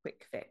is like a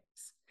quick fix.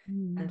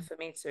 And for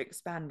me to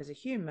expand as a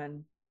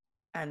human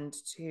and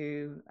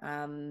to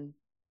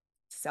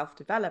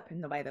self-develop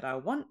in the way that I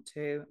want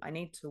to, I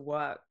need to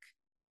work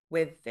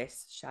with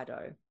this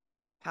shadow.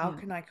 How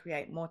can I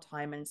create more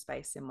time and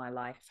space in my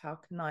life? How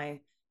can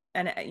I,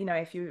 and you know,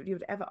 if you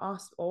would ever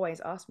always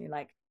ask me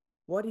like,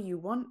 what do you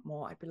want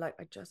more? I'd be like,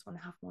 I just want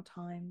to have more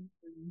time.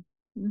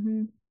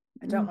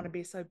 I don't want to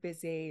be so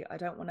busy. I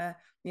don't want to,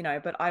 you know,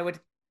 but I would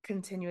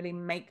continually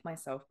make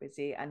myself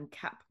busy and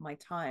cap my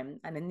time.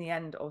 And in the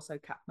end, also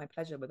cap my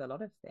pleasure with a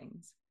lot of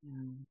things.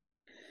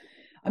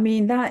 I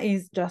mean, that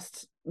is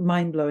just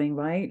mind blowing,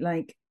 right?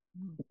 Like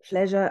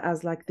pleasure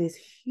as like this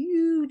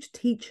huge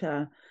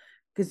teacher,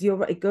 because you're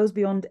right, it goes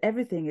beyond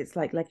everything. It's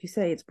like you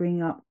say, it's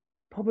bringing up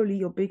probably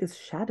your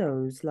biggest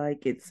shadows.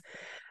 Like it's,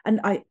 and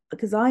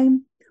because I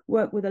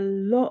work with a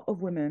lot of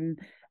women.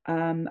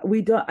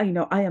 We don't, you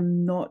know, I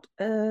am not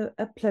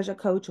a pleasure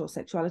coach or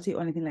sexuality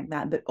or anything like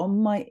that, but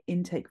on my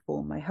intake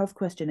form, my health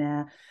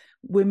questionnaire,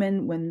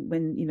 women,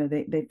 when you know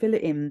they fill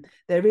it in,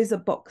 there is a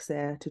box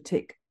there to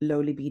tick low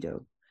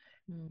libido.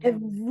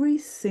 Every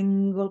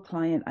single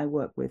client I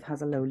work with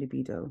has a low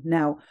libido.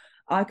 Now,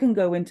 I can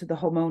go into the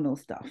hormonal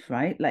stuff,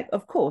 right? Like,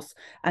 of course,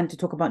 and to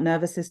talk about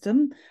nervous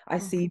system, I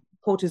see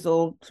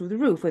cortisol through the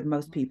roof with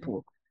most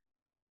people,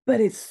 but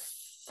it's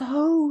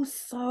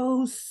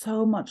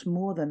so much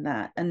more than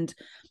that. And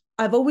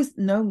I've always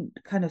known,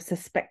 kind of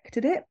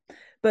suspected it,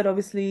 but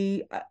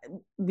obviously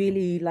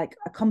really like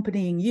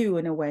accompanying you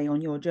in a way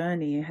on your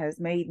journey has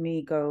made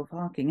me go,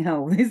 fucking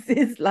hell, this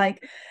is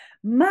like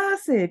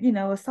massive. You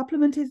know, a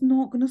supplement is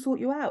not going to sort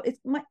you out. It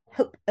might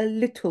help a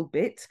little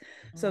bit,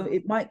 so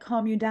it might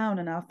calm you down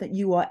enough that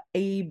you are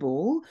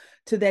able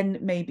to then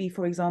maybe,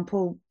 for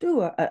example,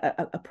 do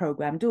a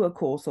program, do a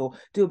course, or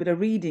do a bit of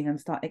reading and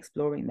start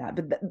exploring that.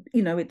 But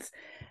you know, it's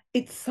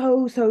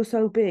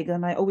so big,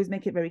 and I always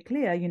make it very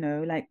clear, you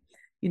know, like,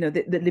 you know,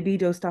 the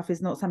libido stuff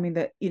is not something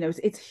that, you know,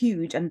 it's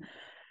huge. And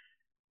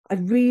I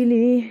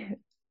really,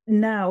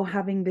 now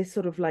having this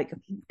sort of like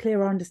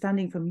clearer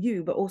understanding from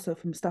you, but also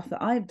from stuff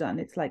that I've done,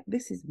 it's like,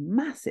 this is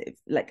massive,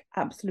 like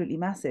absolutely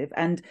massive.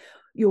 And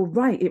you're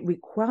right, it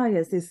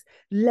requires this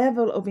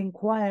level of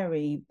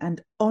inquiry and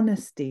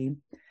honesty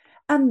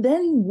and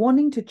then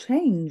wanting to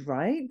change,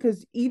 right?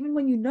 Because even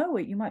when you know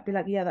it, you might be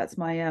like, yeah, that's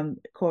my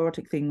core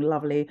erotic thing,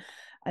 lovely.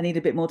 I need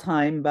a bit more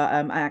time, but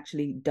I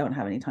actually don't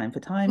have any time for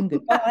time.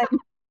 Goodbye.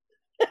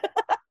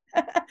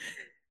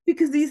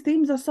 Because these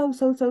themes are so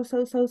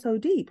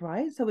deep,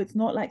 right? So it's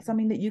not like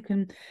something that you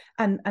can,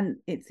 and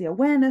it's the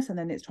awareness, and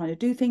then it's trying to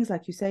do things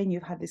like you say, and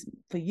you've had this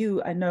for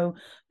you, I know,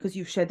 because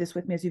you've shared this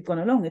with me as you've gone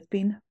along. It's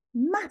been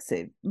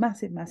massive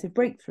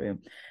breakthrough.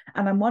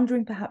 And I'm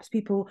wondering, perhaps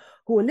people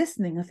who are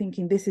listening are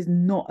thinking this is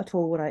not at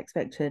all what I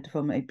expected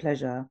from a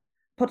pleasure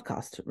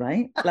podcast,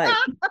 right? Like,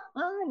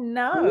 what are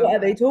No.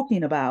 they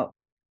talking about?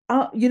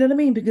 You know what I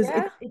mean? Because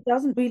Yeah. it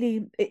doesn't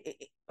really.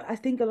 I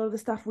think a lot of the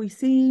stuff we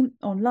see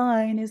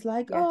online is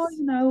like, oh,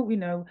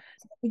 Yes.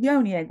 a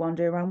yoni egg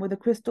wander around with a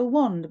crystal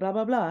wand, blah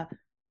blah blah.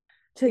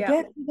 To Yeah.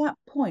 get to that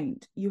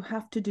point, you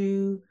have to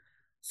do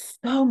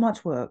so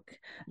much work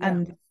Yeah.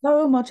 and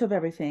so much of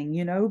everything,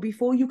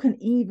 before you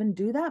can even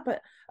do that.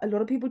 But a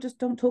lot of people just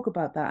don't talk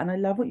about that. And I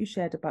love what you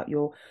shared about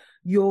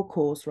your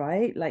course,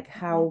 right? Like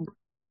Mhm.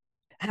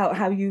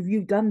 how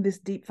you've done this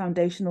deep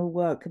foundational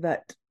work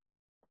that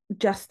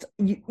just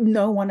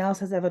no one else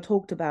has ever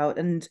talked about.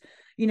 And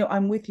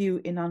I'm with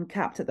you in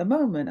Uncapped at the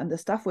moment, and the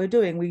stuff we're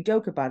doing, we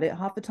joke about it,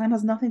 half the time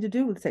has nothing to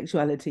do with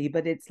sexuality,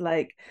 but it's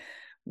like,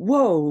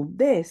 whoa,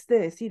 this,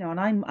 and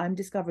I'm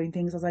discovering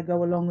things as I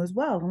go along as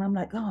well, and I'm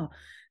like, oh,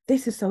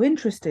 this is so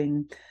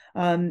interesting.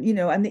 And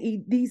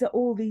these are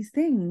all these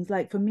things,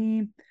 like, for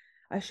me,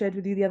 I shared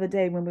with you the other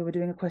day when we were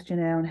doing a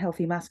questionnaire on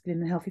healthy masculine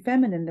and healthy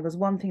feminine. There was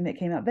one thing that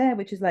came out there,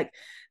 which is like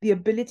the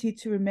ability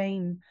to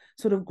remain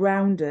sort of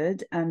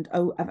grounded and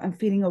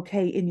feeling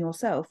okay in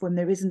yourself when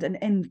there isn't an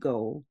end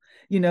goal,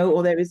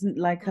 or there isn't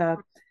like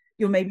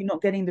you're maybe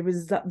not getting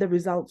the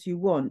results you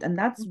want. And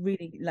that's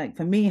really, like,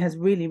 for me, has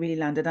really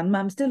landed. And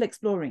I'm still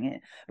exploring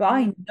it, but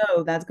I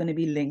know that's going to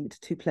be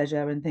linked to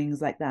pleasure and things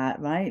like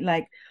that, right?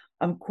 Like,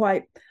 I'm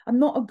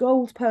not a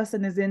goals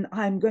person, as in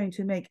I'm going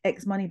to make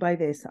X money by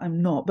this.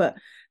 I'm not, but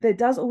there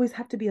does always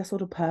have to be a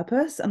sort of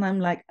purpose. And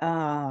I'm like,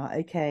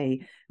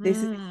 okay,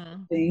 this is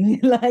Mm. thing.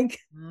 Like,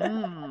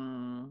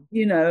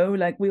 Mm.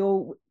 like we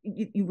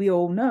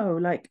all know,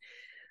 like,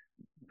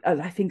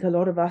 I think a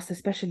lot of us,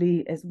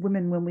 especially as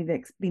women, when we've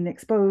been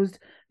exposed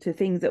to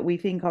things that we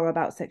think are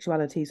about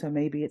sexuality, so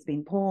maybe it's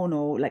been porn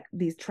or like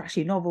these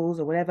trashy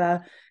novels or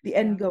whatever, the Yeah.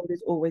 end goal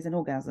is always an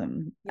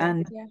orgasm. Yeah.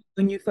 And Yeah.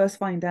 when you first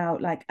find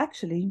out, like,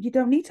 actually, you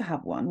don't need to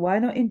have one, why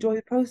not enjoy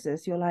the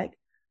process? You're like,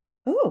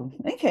 oh,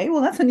 okay,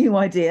 well, that's a new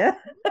idea.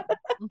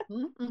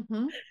 And I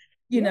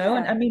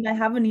Yeah. mean,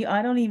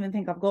 I don't even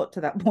think I've got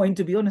to that point,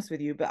 to be honest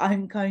with you, but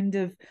I'm kind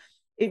of,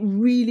 it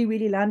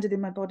really landed in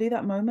my body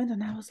that moment.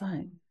 And I was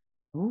like,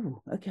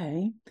 oh,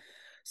 okay.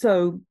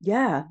 So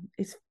yeah,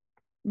 it's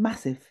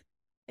massive.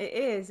 It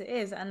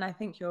is. And I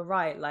think you're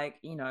right. Like,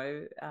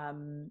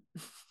 when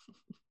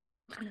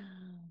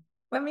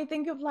we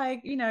think of,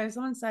 like,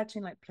 someone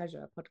searching like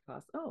pleasure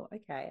podcast, oh,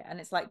 okay. And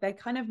it's like they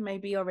kind of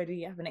maybe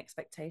already have an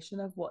expectation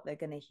of what they're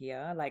going to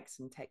hear, like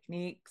some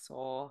techniques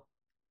or,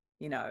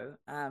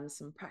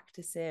 some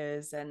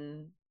practices.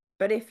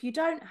 But if you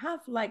don't have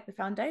like the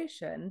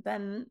foundation,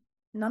 then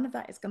none of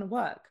that is going to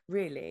work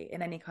really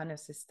in any kind of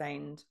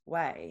sustained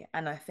way.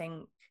 And I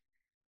think,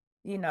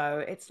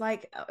 it's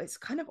like, it's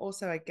kind of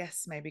also, I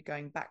guess, maybe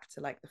going back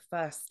to like the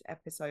first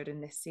episode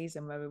in this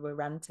season where we were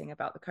ranting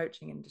about the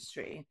coaching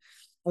industry.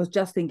 I was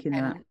just thinking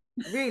that.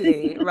 And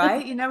really,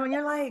 right? When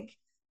you're like,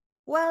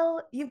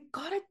 well, you've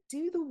got to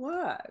do the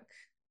work.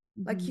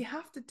 Like, Mhm. you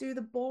have to do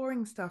the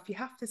boring stuff. You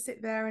have to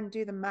sit there and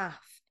do the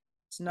math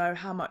to know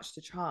how much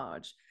to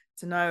charge,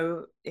 to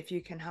know if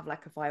you can have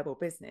like a viable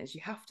business.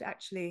 You have to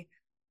actually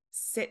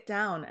sit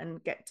down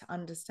and get to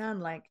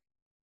understand, like,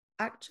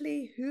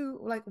 actually,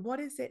 what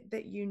is it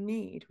that you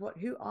need?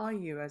 Who are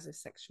you as a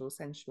sexual,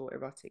 sensual,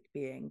 erotic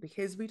being?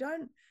 Because we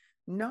don't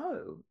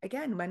know.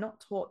 Again, we're not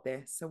taught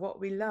this. So what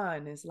we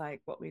learn is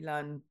like what we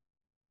learn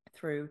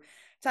through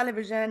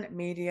television,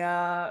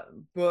 media,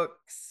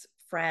 books,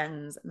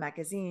 friends,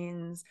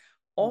 magazines,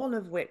 all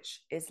of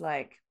which is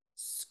like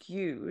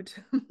skewed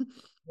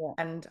Yeah.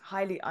 and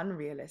highly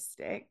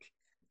unrealistic.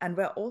 And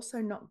we're also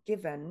not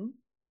given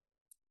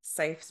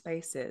safe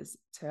spaces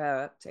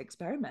to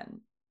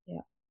experiment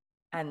Yeah.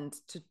 and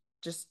to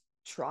just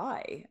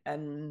try.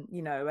 And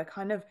we're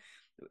kind of,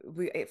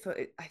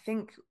 I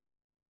think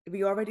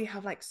we already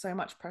have like so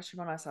much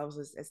pressure on ourselves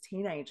as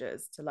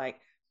teenagers to like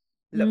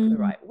look the Mm.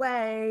 right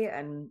way.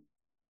 And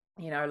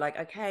like,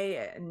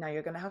 okay, now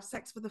you're going to have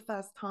sex for the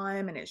first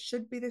time and it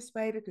should be this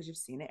way because you've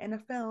seen it in a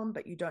film,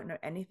 but you don't know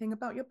anything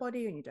about your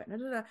body and you don't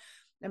know.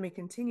 And we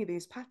continue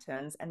these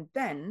patterns, and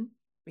then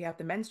we have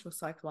the menstrual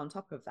cycle on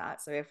top of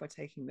that. So if we're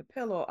taking the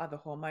pill or other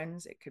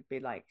hormones, it could be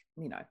like,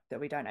 that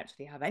we don't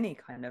actually have any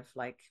kind of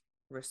like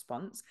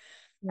response.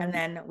 And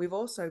Yeah. then we've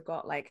also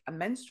got like a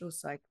menstrual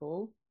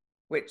cycle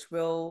which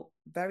will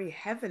very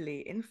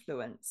heavily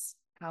influence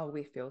how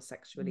we feel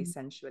sexually, Mm.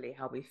 sensually,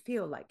 how we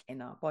feel like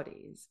in our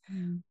bodies.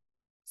 Mm.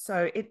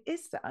 So it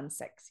is the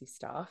unsexy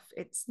stuff.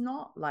 It's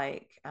not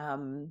like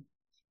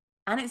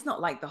And it's not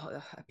like the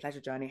a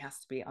pleasure journey has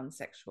to be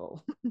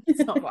unsexual.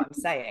 It's not what I'm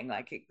saying.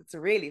 Like it's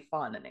really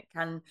fun, and it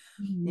can,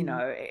 you Mm.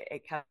 know,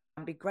 it can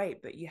be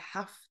great, but you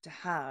have to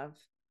have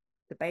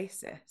the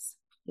basis.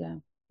 Yeah.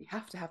 You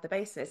have to have the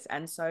basis.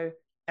 And so,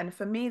 and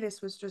for me,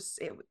 this was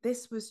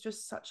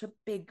just such a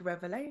big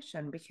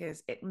revelation,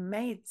 because it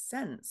made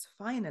sense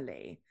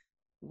finally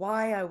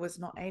why I was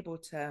not able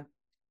to,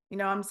 you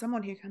know, I'm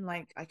someone who can,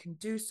 like, I can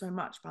do so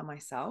much by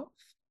myself,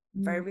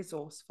 very Mm.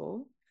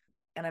 resourceful,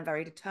 and I'm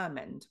very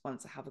determined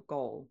once I have a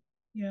goal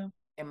Yeah.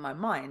 in my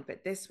mind.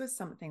 But this was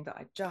something that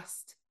I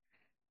just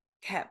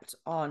kept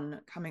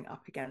on coming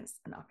up against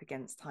and up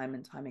against time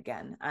and time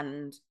again.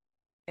 And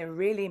it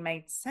really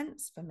made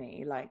sense for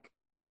me. Like,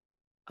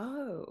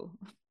 oh,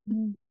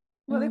 Mm.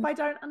 well, if Mm. I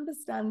don't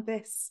understand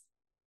this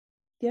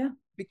Yeah.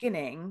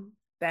 beginning,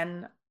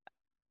 then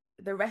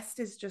the rest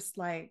is just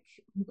like,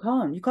 You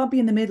can't be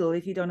in the middle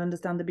if you don't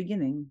understand the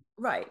beginning.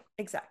 right,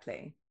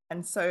 exactly.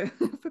 And so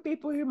for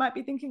people who might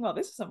be thinking, well,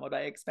 this isn't what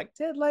I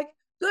expected, like,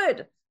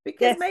 good,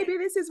 because Yes, maybe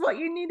this is what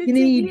you you needed to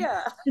need.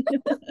 hear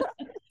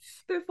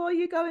before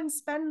you go and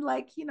spend,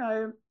 like, you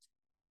know,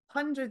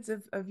 hundreds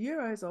of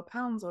euros or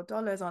pounds or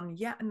dollars on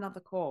yet another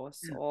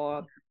course,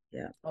 Yeah.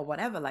 Yeah. or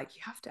whatever. Like,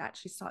 you have to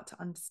actually start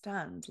to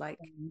understand, like,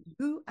 Mm.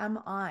 who am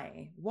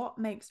I? What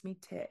makes me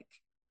tick?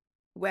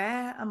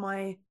 Where am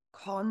I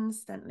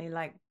constantly,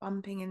 like,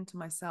 bumping into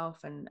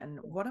myself, and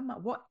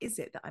what is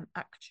it that I'm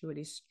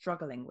actually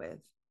struggling with?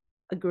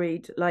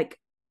 Agreed. Like,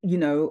 you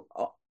know,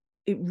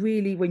 it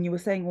really, when you were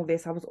saying all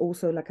this, I was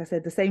also, like I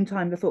said, the same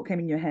time the thought came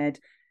in your head,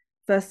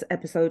 first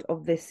episode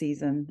of this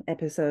season,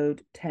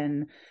 episode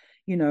 10,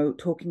 you know,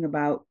 talking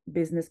about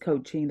business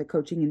coaching, the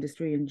coaching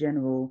industry in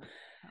general,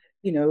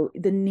 you know,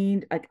 the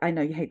need, I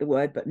know you hate the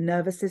word, but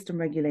nervous system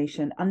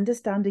regulation,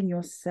 understanding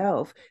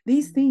yourself.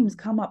 These themes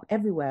come up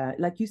everywhere.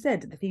 Like you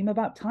said, the theme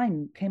about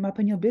time came up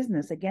in your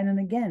business again and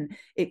again.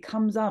 It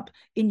comes up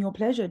in your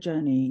pleasure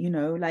journey, you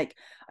know, like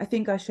I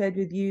think I shared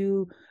with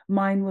you,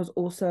 mine was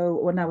also,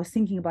 when I was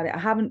thinking about it, I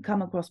haven't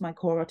come across my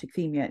core erotic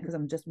theme yet because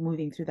I'm just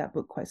moving through that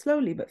book quite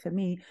slowly. But for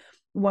me,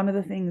 one of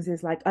the things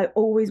is like, I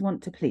always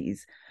want to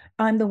please.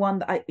 I'm the one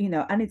that I, you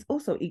know, and it's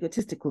also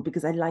egotistical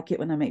because I like it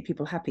when I make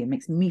people happy. It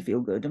makes me feel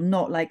good. I'm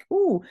not like,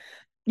 oh,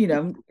 you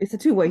know, it's a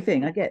two-way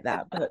thing. I get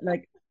that. But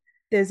like,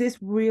 there's this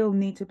real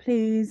need to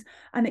please,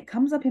 and it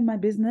comes up in my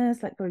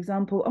business, like for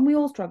example, and we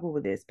all struggle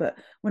with this, but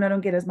when I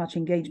don't get as much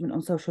engagement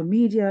on social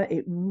media,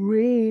 it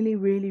really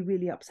really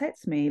really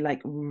upsets me.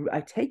 Like I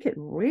take it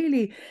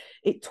really,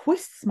 it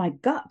twists my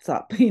guts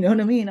up, you know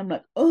what I mean? I'm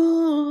like,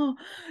 oh,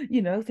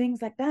 you know,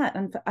 things like that.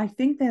 And I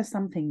think there's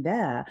something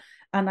there,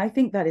 and I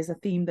think that is a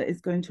theme that is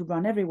going to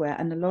run everywhere.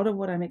 And a lot of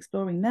what I'm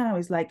exploring now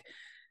is like,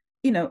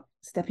 you know,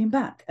 stepping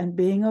back and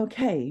being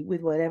okay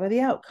with whatever the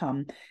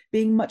outcome,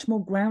 being much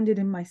more grounded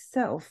in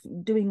myself,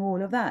 doing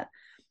all of that.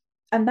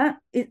 And that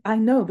I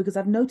know because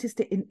I've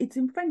noticed it's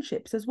in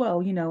friendships as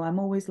well. You know, I'm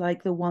always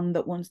like the one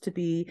that wants to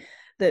be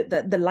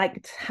the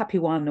liked happy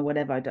one or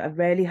whatever. I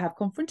rarely have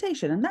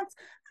confrontation, and that's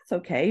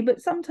okay.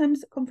 But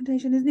sometimes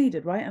confrontation is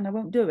needed, right? And I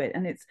won't do it.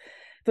 And it's,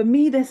 for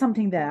me, there's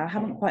something there. I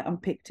haven't quite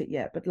unpicked it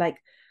yet, but like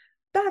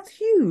that's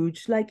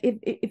huge. Like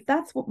if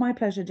that's what my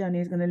pleasure journey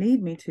is going to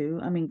lead me to,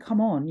 I mean,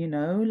 come on, you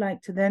know,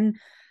 like to then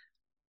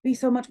be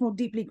so much more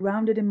deeply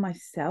grounded in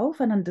myself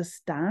and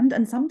understand.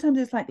 And sometimes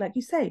it's like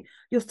you say,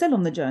 you're still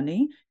on the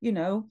journey, you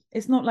know,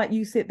 it's not like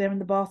you sit there in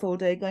the bath all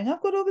day going,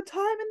 I've got all the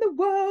time in the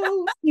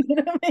world. You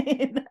know what I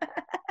mean?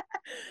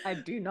 I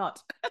do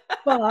not.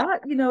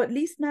 But you know, at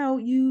least now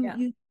Yeah.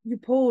 you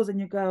pause and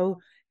you go,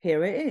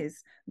 here it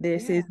is,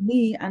 this Yeah. is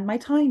me and my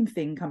time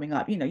thing coming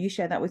up. You know, you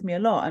share that with me a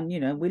lot, and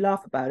you know, we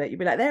laugh about it. You'd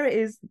be like, there it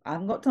is, I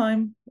haven't got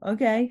time,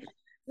 okay.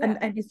 Yeah.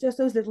 And it's just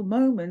those little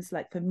moments.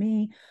 Like for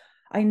me,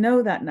 I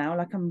know that now,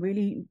 like I'm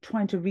really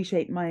trying to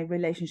reshape my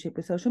relationship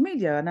with social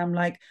media, and I'm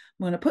like,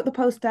 I'm going to put the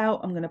post out,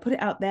 I'm going to put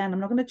it out there, and I'm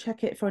not going to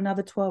check it for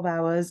another 12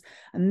 hours,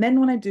 and then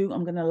when I do,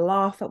 I'm going to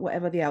laugh at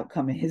whatever the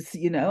outcome is,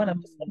 you know. And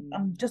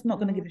I'm just not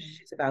going to give a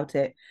shit about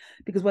it,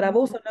 because what I've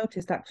also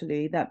noticed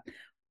actually, that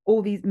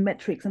all these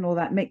metrics and all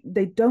that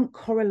they don't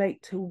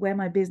correlate to where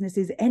my business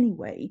is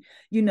anyway,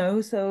 you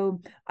know. So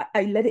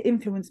I let it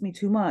influence me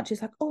too much.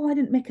 It's like, oh, I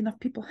didn't make enough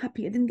people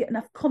happy, I didn't get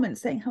enough comments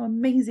saying how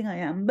amazing I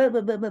am, blah blah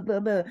blah blah blah,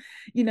 blah.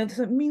 You know,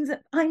 so it means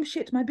that I'm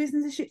shit, my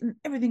business is shit, and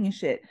everything is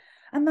shit.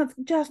 And that's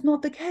just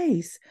not the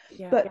case.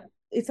 Yeah. But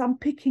it's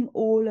unpicking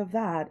all of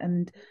that,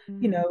 and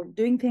you know,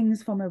 doing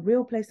things from a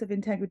real place of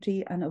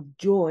integrity and of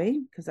joy,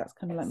 because that's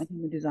kind of like my Yes.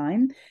 human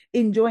design,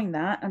 enjoying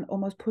that and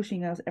almost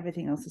pushing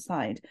everything else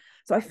aside.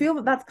 So I Yeah. feel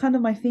that that's kind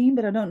of my theme,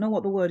 but I don't know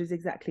what the word is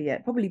exactly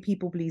yet. Probably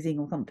people pleasing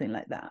or something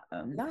like that.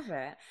 Love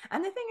it.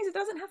 And the thing is, it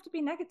doesn't have to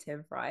be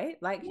negative, right?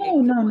 Like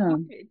No, no, what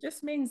no. it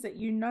just means that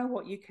you know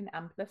what you can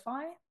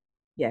amplify,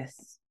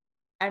 Yes.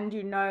 and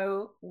you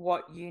know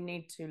what you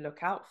need to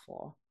look out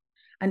for.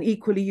 And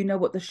equally, you know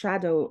what the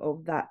shadow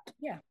of that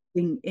Yeah.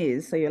 thing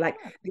is. So you're like,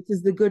 Yeah. this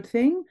is the good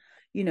thing.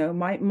 You know,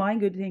 my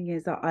good thing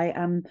is that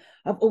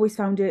I've always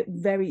found it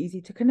very easy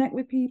to connect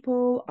with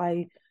people.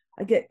 I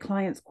I get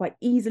clients quite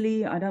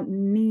easily. I don't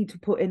need to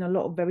put in a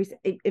lot of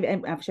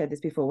I've shared this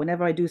before.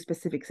 Whenever I do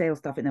specific sales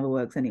stuff, it never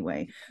works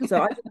anyway.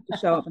 So I just have to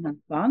show up and have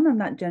fun, and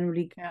that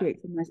generally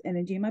creates a nice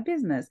energy in my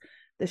business.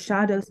 The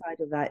shadow side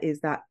of that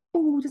is that,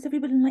 oh, does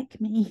everybody like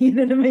me? You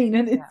know what I mean?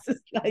 And it's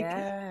just like,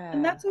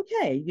 and that's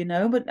okay,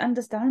 but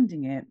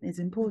understanding it is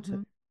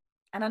important.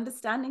 And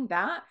understanding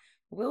that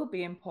will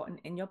be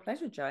important in your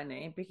pleasure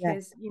journey,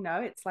 because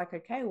it's like,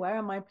 okay, where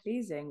am I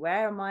pleasing?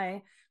 Where am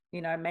I,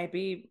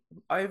 maybe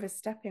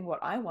overstepping what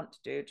I want to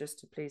do just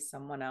to please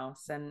someone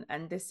else?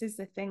 And this is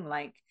the thing,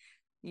 like,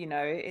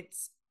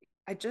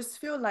 I just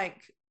feel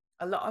like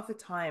a lot of the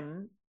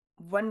time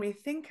when we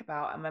think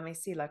about, and when we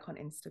see like on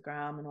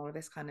Instagram and all of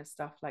this kind of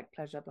stuff, like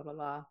pleasure, blah, blah,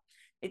 blah,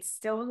 it's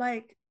still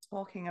like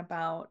talking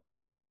about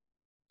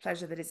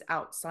pleasure that is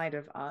outside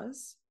of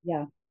us.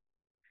 Yeah.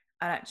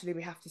 And actually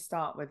we have to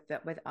start with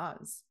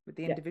us, with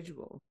the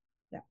individual.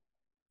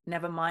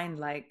 Never mind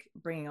like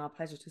bringing our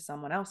pleasure to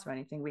someone else or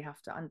anything. We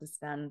have to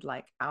understand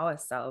like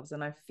ourselves.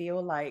 And I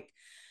feel like,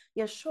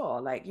 yeah,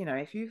 sure, like,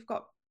 if you've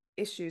got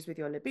issues with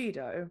your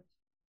libido,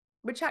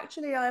 which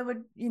actually I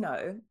would,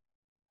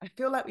 I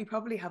feel like we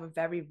probably have a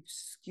very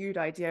skewed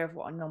idea of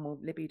what a normal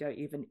libido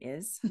even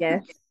is.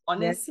 Yes.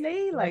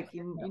 Honestly, yes. Like,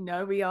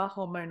 we are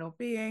hormonal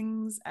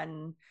beings,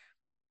 and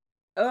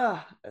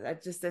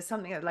there's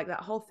something like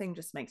that whole thing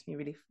just makes me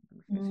really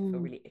feel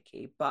really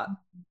icky. But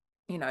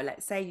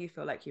let's say you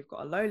feel like you've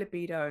got a low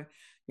libido,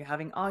 you're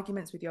having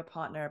arguments with your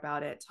partner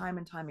about it time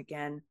and time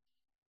again,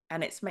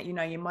 and it's,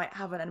 you might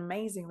have an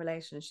amazing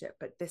relationship,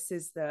 but this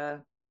is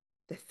the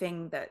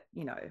thing that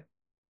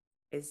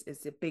is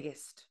the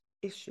biggest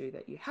issue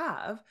that you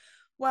have.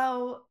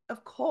 Well,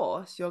 of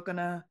course you're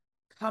gonna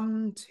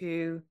come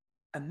to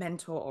a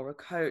mentor or a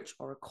coach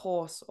or a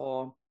course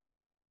or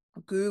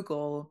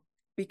Google,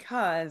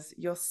 because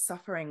you're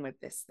suffering with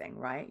this thing,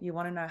 right? You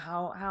want to know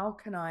how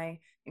can I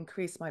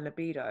increase my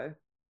libido?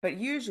 But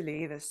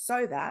usually the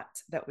so that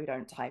we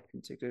don't type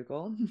into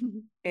Google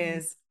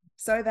is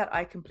so that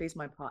I can please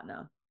my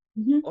partner,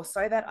 or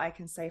so that I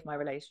can save my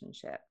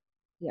relationship.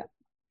 Yeah.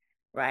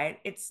 Right?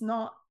 It's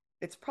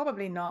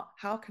probably not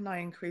how can I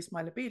increase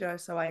my libido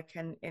so I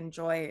can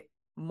enjoy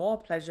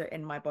more pleasure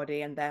in my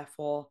body and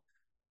therefore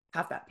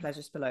have that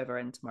pleasure spill over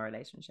into my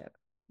relationship.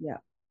 Yeah.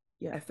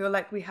 Yeah. I feel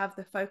like we have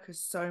the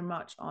focus so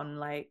much on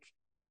like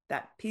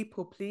that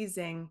people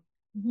pleasing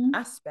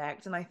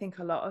aspect. And I think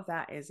a lot of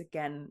that is,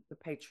 again, the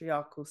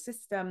patriarchal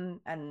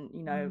system and,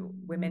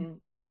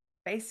 women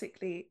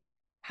basically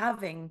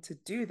having to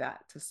do that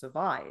to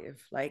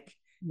survive. Like,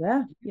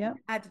 you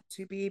had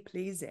to be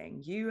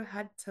pleasing. You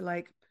had to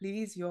like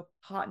please your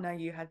partner.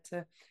 You had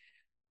to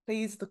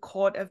please the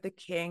court of the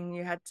king.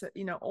 You had to,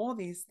 all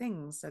these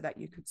things so that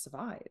you could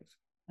survive.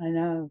 I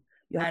know.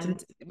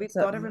 And we've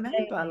got to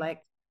remember,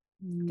 like,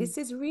 this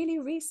is really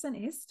recent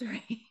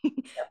history.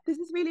 This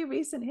is really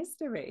recent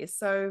history.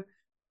 So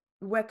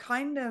we're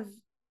kind of,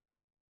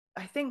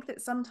 I think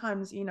that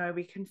sometimes,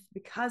 we can,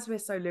 because we're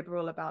so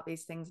liberal about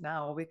these things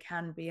now, or we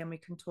can be, and we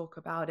can talk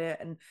about it,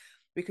 and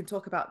we can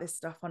talk about this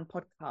stuff on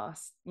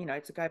podcasts,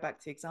 to go back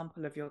to the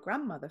example of your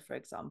grandmother, for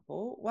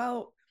example.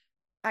 Well,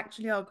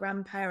 actually our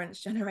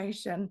grandparents'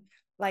 generation,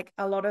 like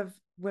a lot of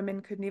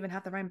women couldn't even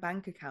have their own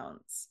bank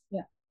accounts.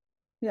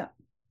 Yeah.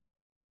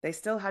 They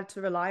still had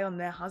to rely on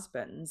their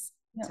husbands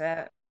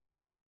to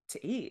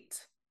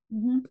eat,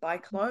 to buy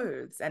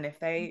clothes. And if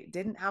they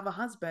didn't have a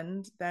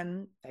husband,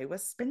 then they were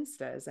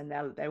spinsters and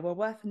they were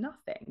worth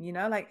nothing,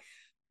 like.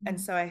 And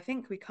so I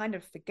think we kind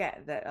of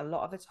forget that a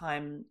lot of the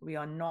time we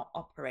are not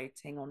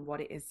operating on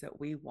what it is that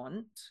we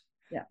want,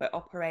 but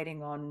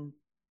operating on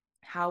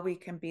how we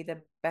can be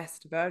the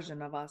best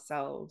version of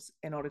ourselves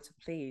in order to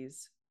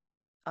please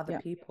other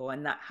people.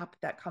 And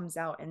that comes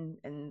out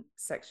in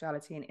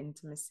sexuality and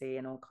intimacy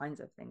and all kinds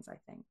of things, I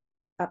think.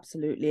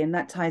 Absolutely. And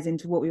that ties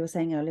into what we were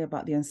saying earlier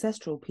about the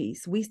ancestral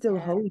piece. We still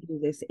hold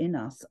this in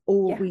us,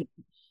 or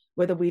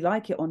whether we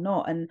like it or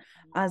not. And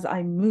as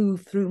I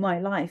move through my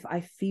life,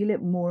 I feel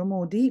it more and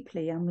more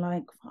deeply. I'm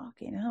like,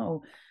 fucking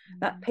hell,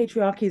 that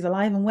patriarchy is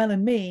alive and well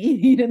in me.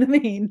 You know what I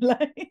mean?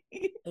 Like,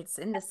 it's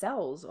in the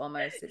cells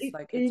almost. It's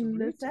like it's in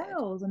the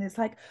cells. And it's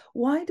like,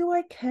 why do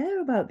I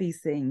care about these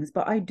things?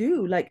 But I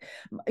do, like,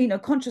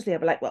 consciously I'll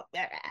be like, well,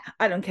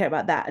 I don't care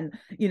about that. And,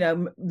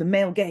 the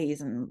male gaze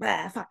and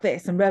fuck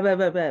this and blah, blah,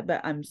 blah, blah.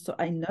 But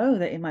I know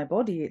that in my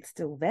body, it's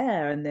still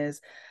there. And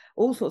there's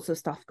all sorts of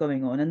stuff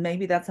going on, and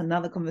maybe that's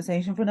another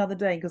conversation for another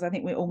day, because I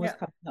think we're almost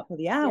coming up for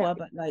the hour.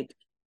 But like,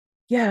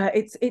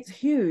 it's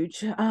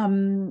huge.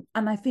 And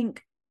I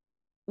think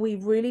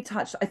we've really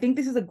touched, I think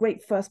this is a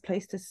great first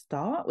place to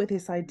start with,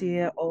 this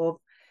idea of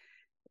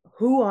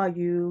who are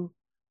you,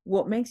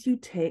 what makes you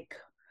tick,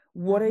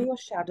 what are your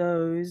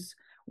shadows,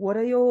 what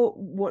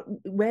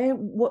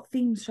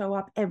themes show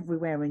up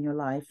everywhere in your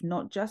life,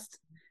 not just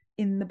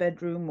in the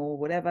bedroom or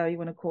whatever you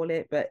want to call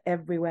it, but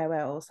everywhere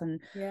else.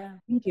 And I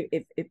think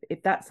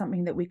if that's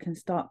something that we can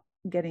start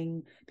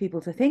getting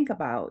people to think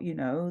about,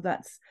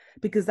 that's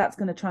because that's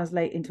going to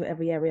translate into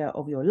every area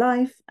of your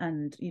life,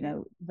 and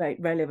very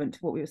relevant to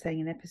what we were saying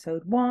in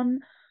episode 1.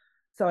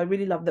 So I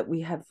really love that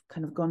we have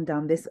kind of gone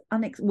down this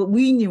well,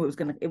 we knew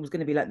it was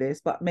gonna be like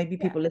this, but maybe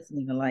people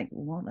listening are like,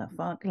 what the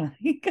fuck?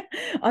 Like,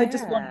 I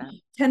just want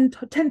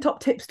 10 top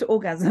tips to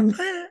orgasm.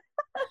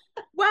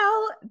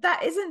 Well,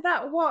 isn't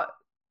that what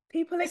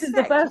people This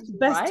expect, is the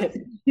best right? tip.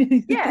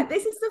 Yeah,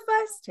 this is the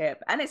first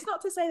tip. And it's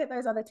not to say that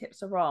those other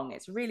tips are wrong.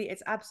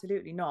 It's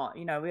absolutely not.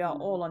 You know, we are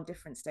all on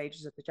different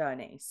stages of the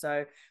journey.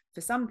 So for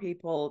some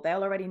people,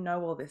 they'll already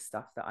know all this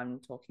stuff that I'm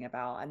talking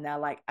about. And they're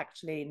like,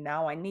 actually,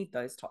 now I need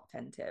those top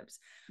 10 tips.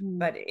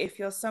 But if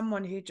you're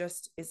someone who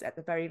just is at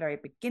the very, very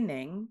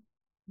beginning,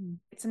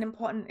 it's an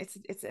important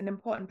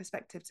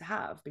perspective to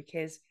have,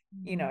 because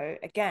you know,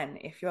 again,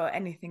 if you're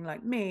anything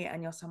like me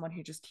and you're someone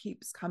who just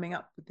keeps coming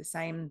up with the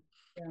same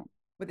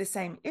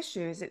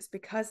issues, it's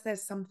because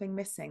there's something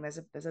missing.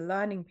 There's a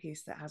learning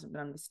piece that hasn't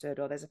been understood,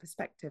 or there's a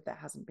perspective that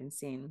hasn't been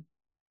seen.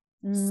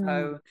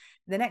 So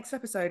the next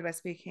episode, we're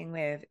speaking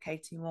with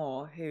Katie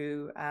Moore,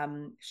 who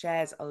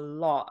shares a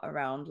lot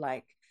around,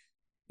 like,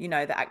 you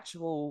know, the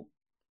actual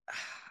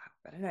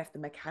I don't know if the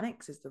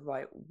mechanics is the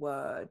right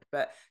word,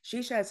 but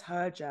she shares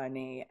her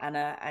journey, and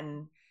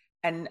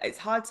it's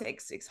hard for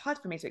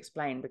me to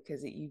explain,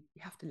 because you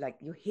have to, like,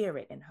 you hear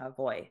it in her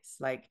voice.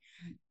 Like,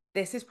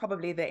 this is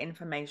probably the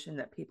information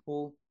that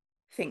people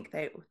think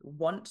they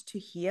want to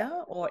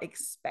hear or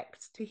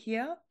expect to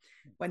hear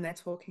when they're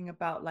talking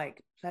about,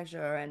 like,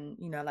 pleasure and,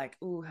 you know, like,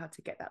 oh, how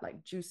to get that,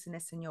 like,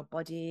 juiciness in your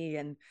body.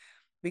 And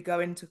we go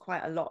into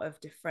quite a lot of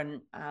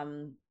different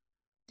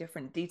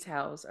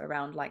details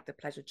around, like, the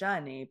pleasure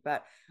journey.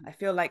 But I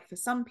feel like for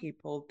some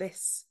people,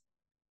 this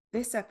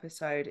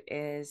episode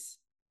is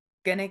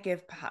gonna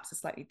give perhaps a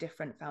slightly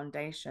different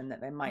foundation that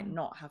they might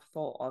not have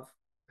thought of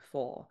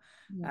before.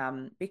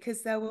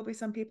 Because there will be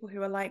some people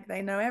who are like,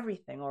 they know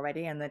everything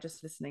already and they're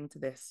just listening to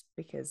this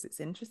because it's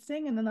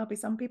interesting. And then there'll be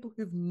some people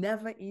who've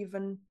never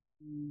even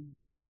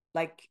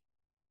like,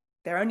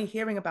 they're only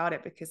hearing about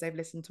it because they've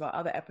listened to our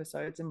other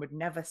episodes and would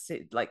never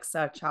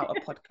search out a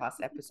podcast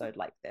episode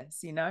like this,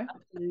 you know?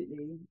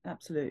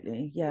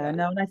 Absolutely. Yeah.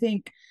 No, and I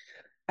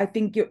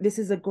think this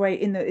is a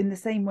great, in the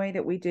same way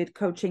that we did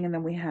coaching, and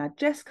then we had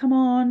Jess come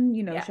on,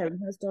 you know, sharing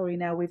her story.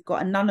 Now we've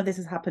got, and none of this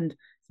has happened, it's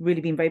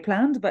really been very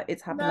planned, but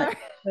it's happened like,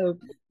 so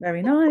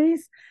very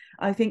nice.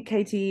 I think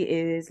Katie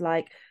is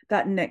like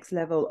that next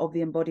level of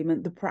the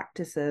embodiment, the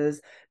practices,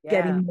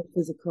 getting more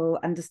physical,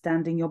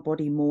 understanding your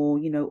body more,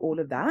 you know, all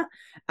of that.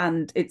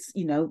 And it's,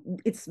 you know,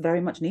 it's very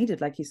much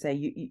needed. Like you say,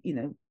 you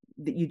know,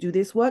 that you do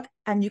this work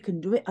and you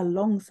can do it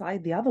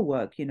alongside the other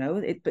work, you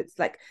know, but it's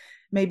like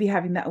maybe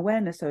having that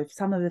awareness. So if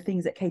some of the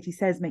things that Katie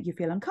says make you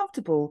feel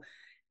uncomfortable,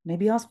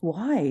 maybe ask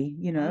why,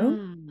 you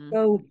know.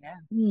 So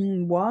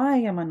why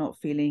am I not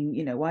feeling,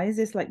 you know, why is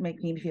this like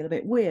making me feel a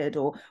bit weird,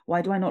 or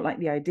why do I not like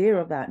the idea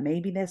of that?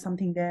 Maybe there's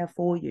something there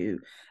for you,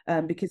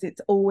 because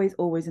it's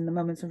always in the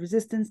moments of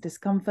resistance,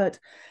 discomfort,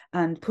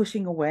 and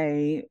pushing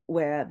away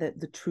where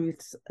the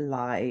truths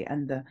lie,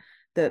 and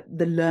the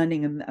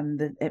learning and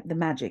the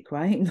magic,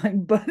 right?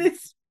 Like, but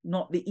it's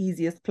not the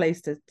easiest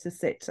place to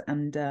sit.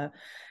 And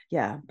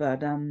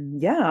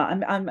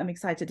I'm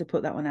excited to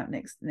put that one out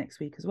next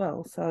week as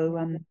well.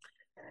 So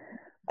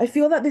I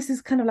feel that this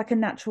is kind of like a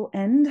natural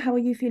end. How are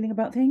you feeling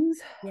about things?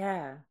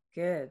 Yeah,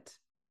 good.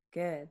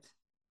 Yeah,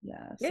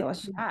 good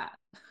so chat.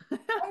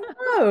 I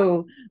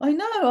know.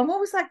 I'm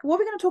always like, what are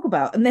we going to talk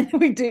about? And then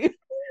we do.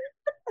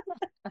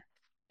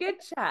 Good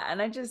chat.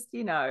 And I just,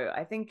 you know,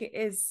 I think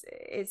it's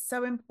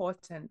so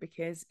important,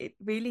 because it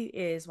really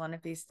is one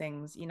of these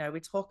things. You know,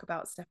 we talk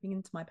about stepping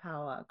into my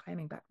power,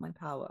 claiming back my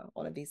power,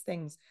 all of these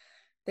things.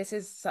 This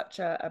is such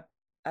a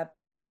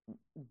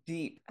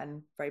deep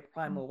and very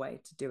primal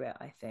way to do it,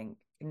 I think,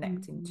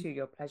 connecting to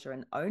your pleasure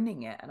and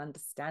owning it and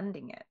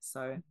understanding it.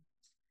 So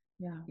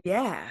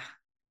yeah,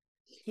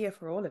 here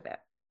for all of it.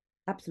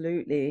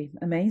 Absolutely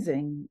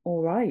amazing.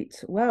 All right,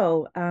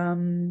 well,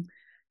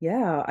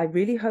 I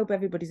really hope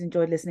everybody's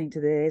enjoyed listening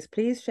to this.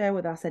 Please share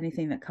with us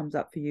anything that comes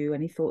up for you,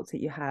 any thoughts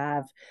that you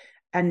have.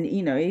 And,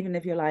 you know, even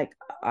if you're like,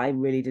 I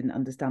really didn't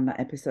understand that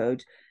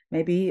episode,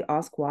 maybe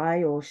ask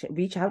why, or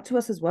reach out to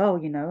us as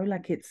well. You know,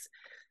 like it's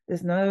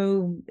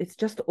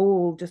just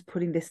all just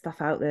putting this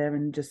stuff out there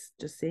and just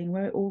seeing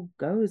where it all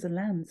goes and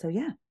lands. So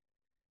yeah,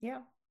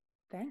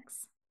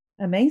 thanks.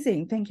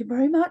 Amazing. Thank you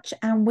very much.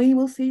 And we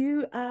will see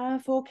you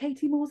for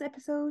Katie Moore's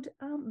episode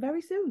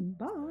very soon.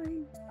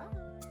 Bye.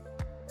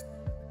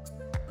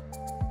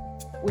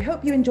 We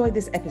hope you enjoyed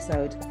this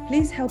episode.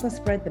 Please help us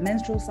spread the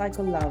menstrual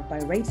cycle love by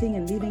rating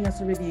and leaving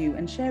us a review,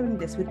 and sharing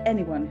this with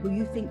anyone who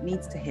you think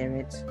needs to hear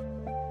it.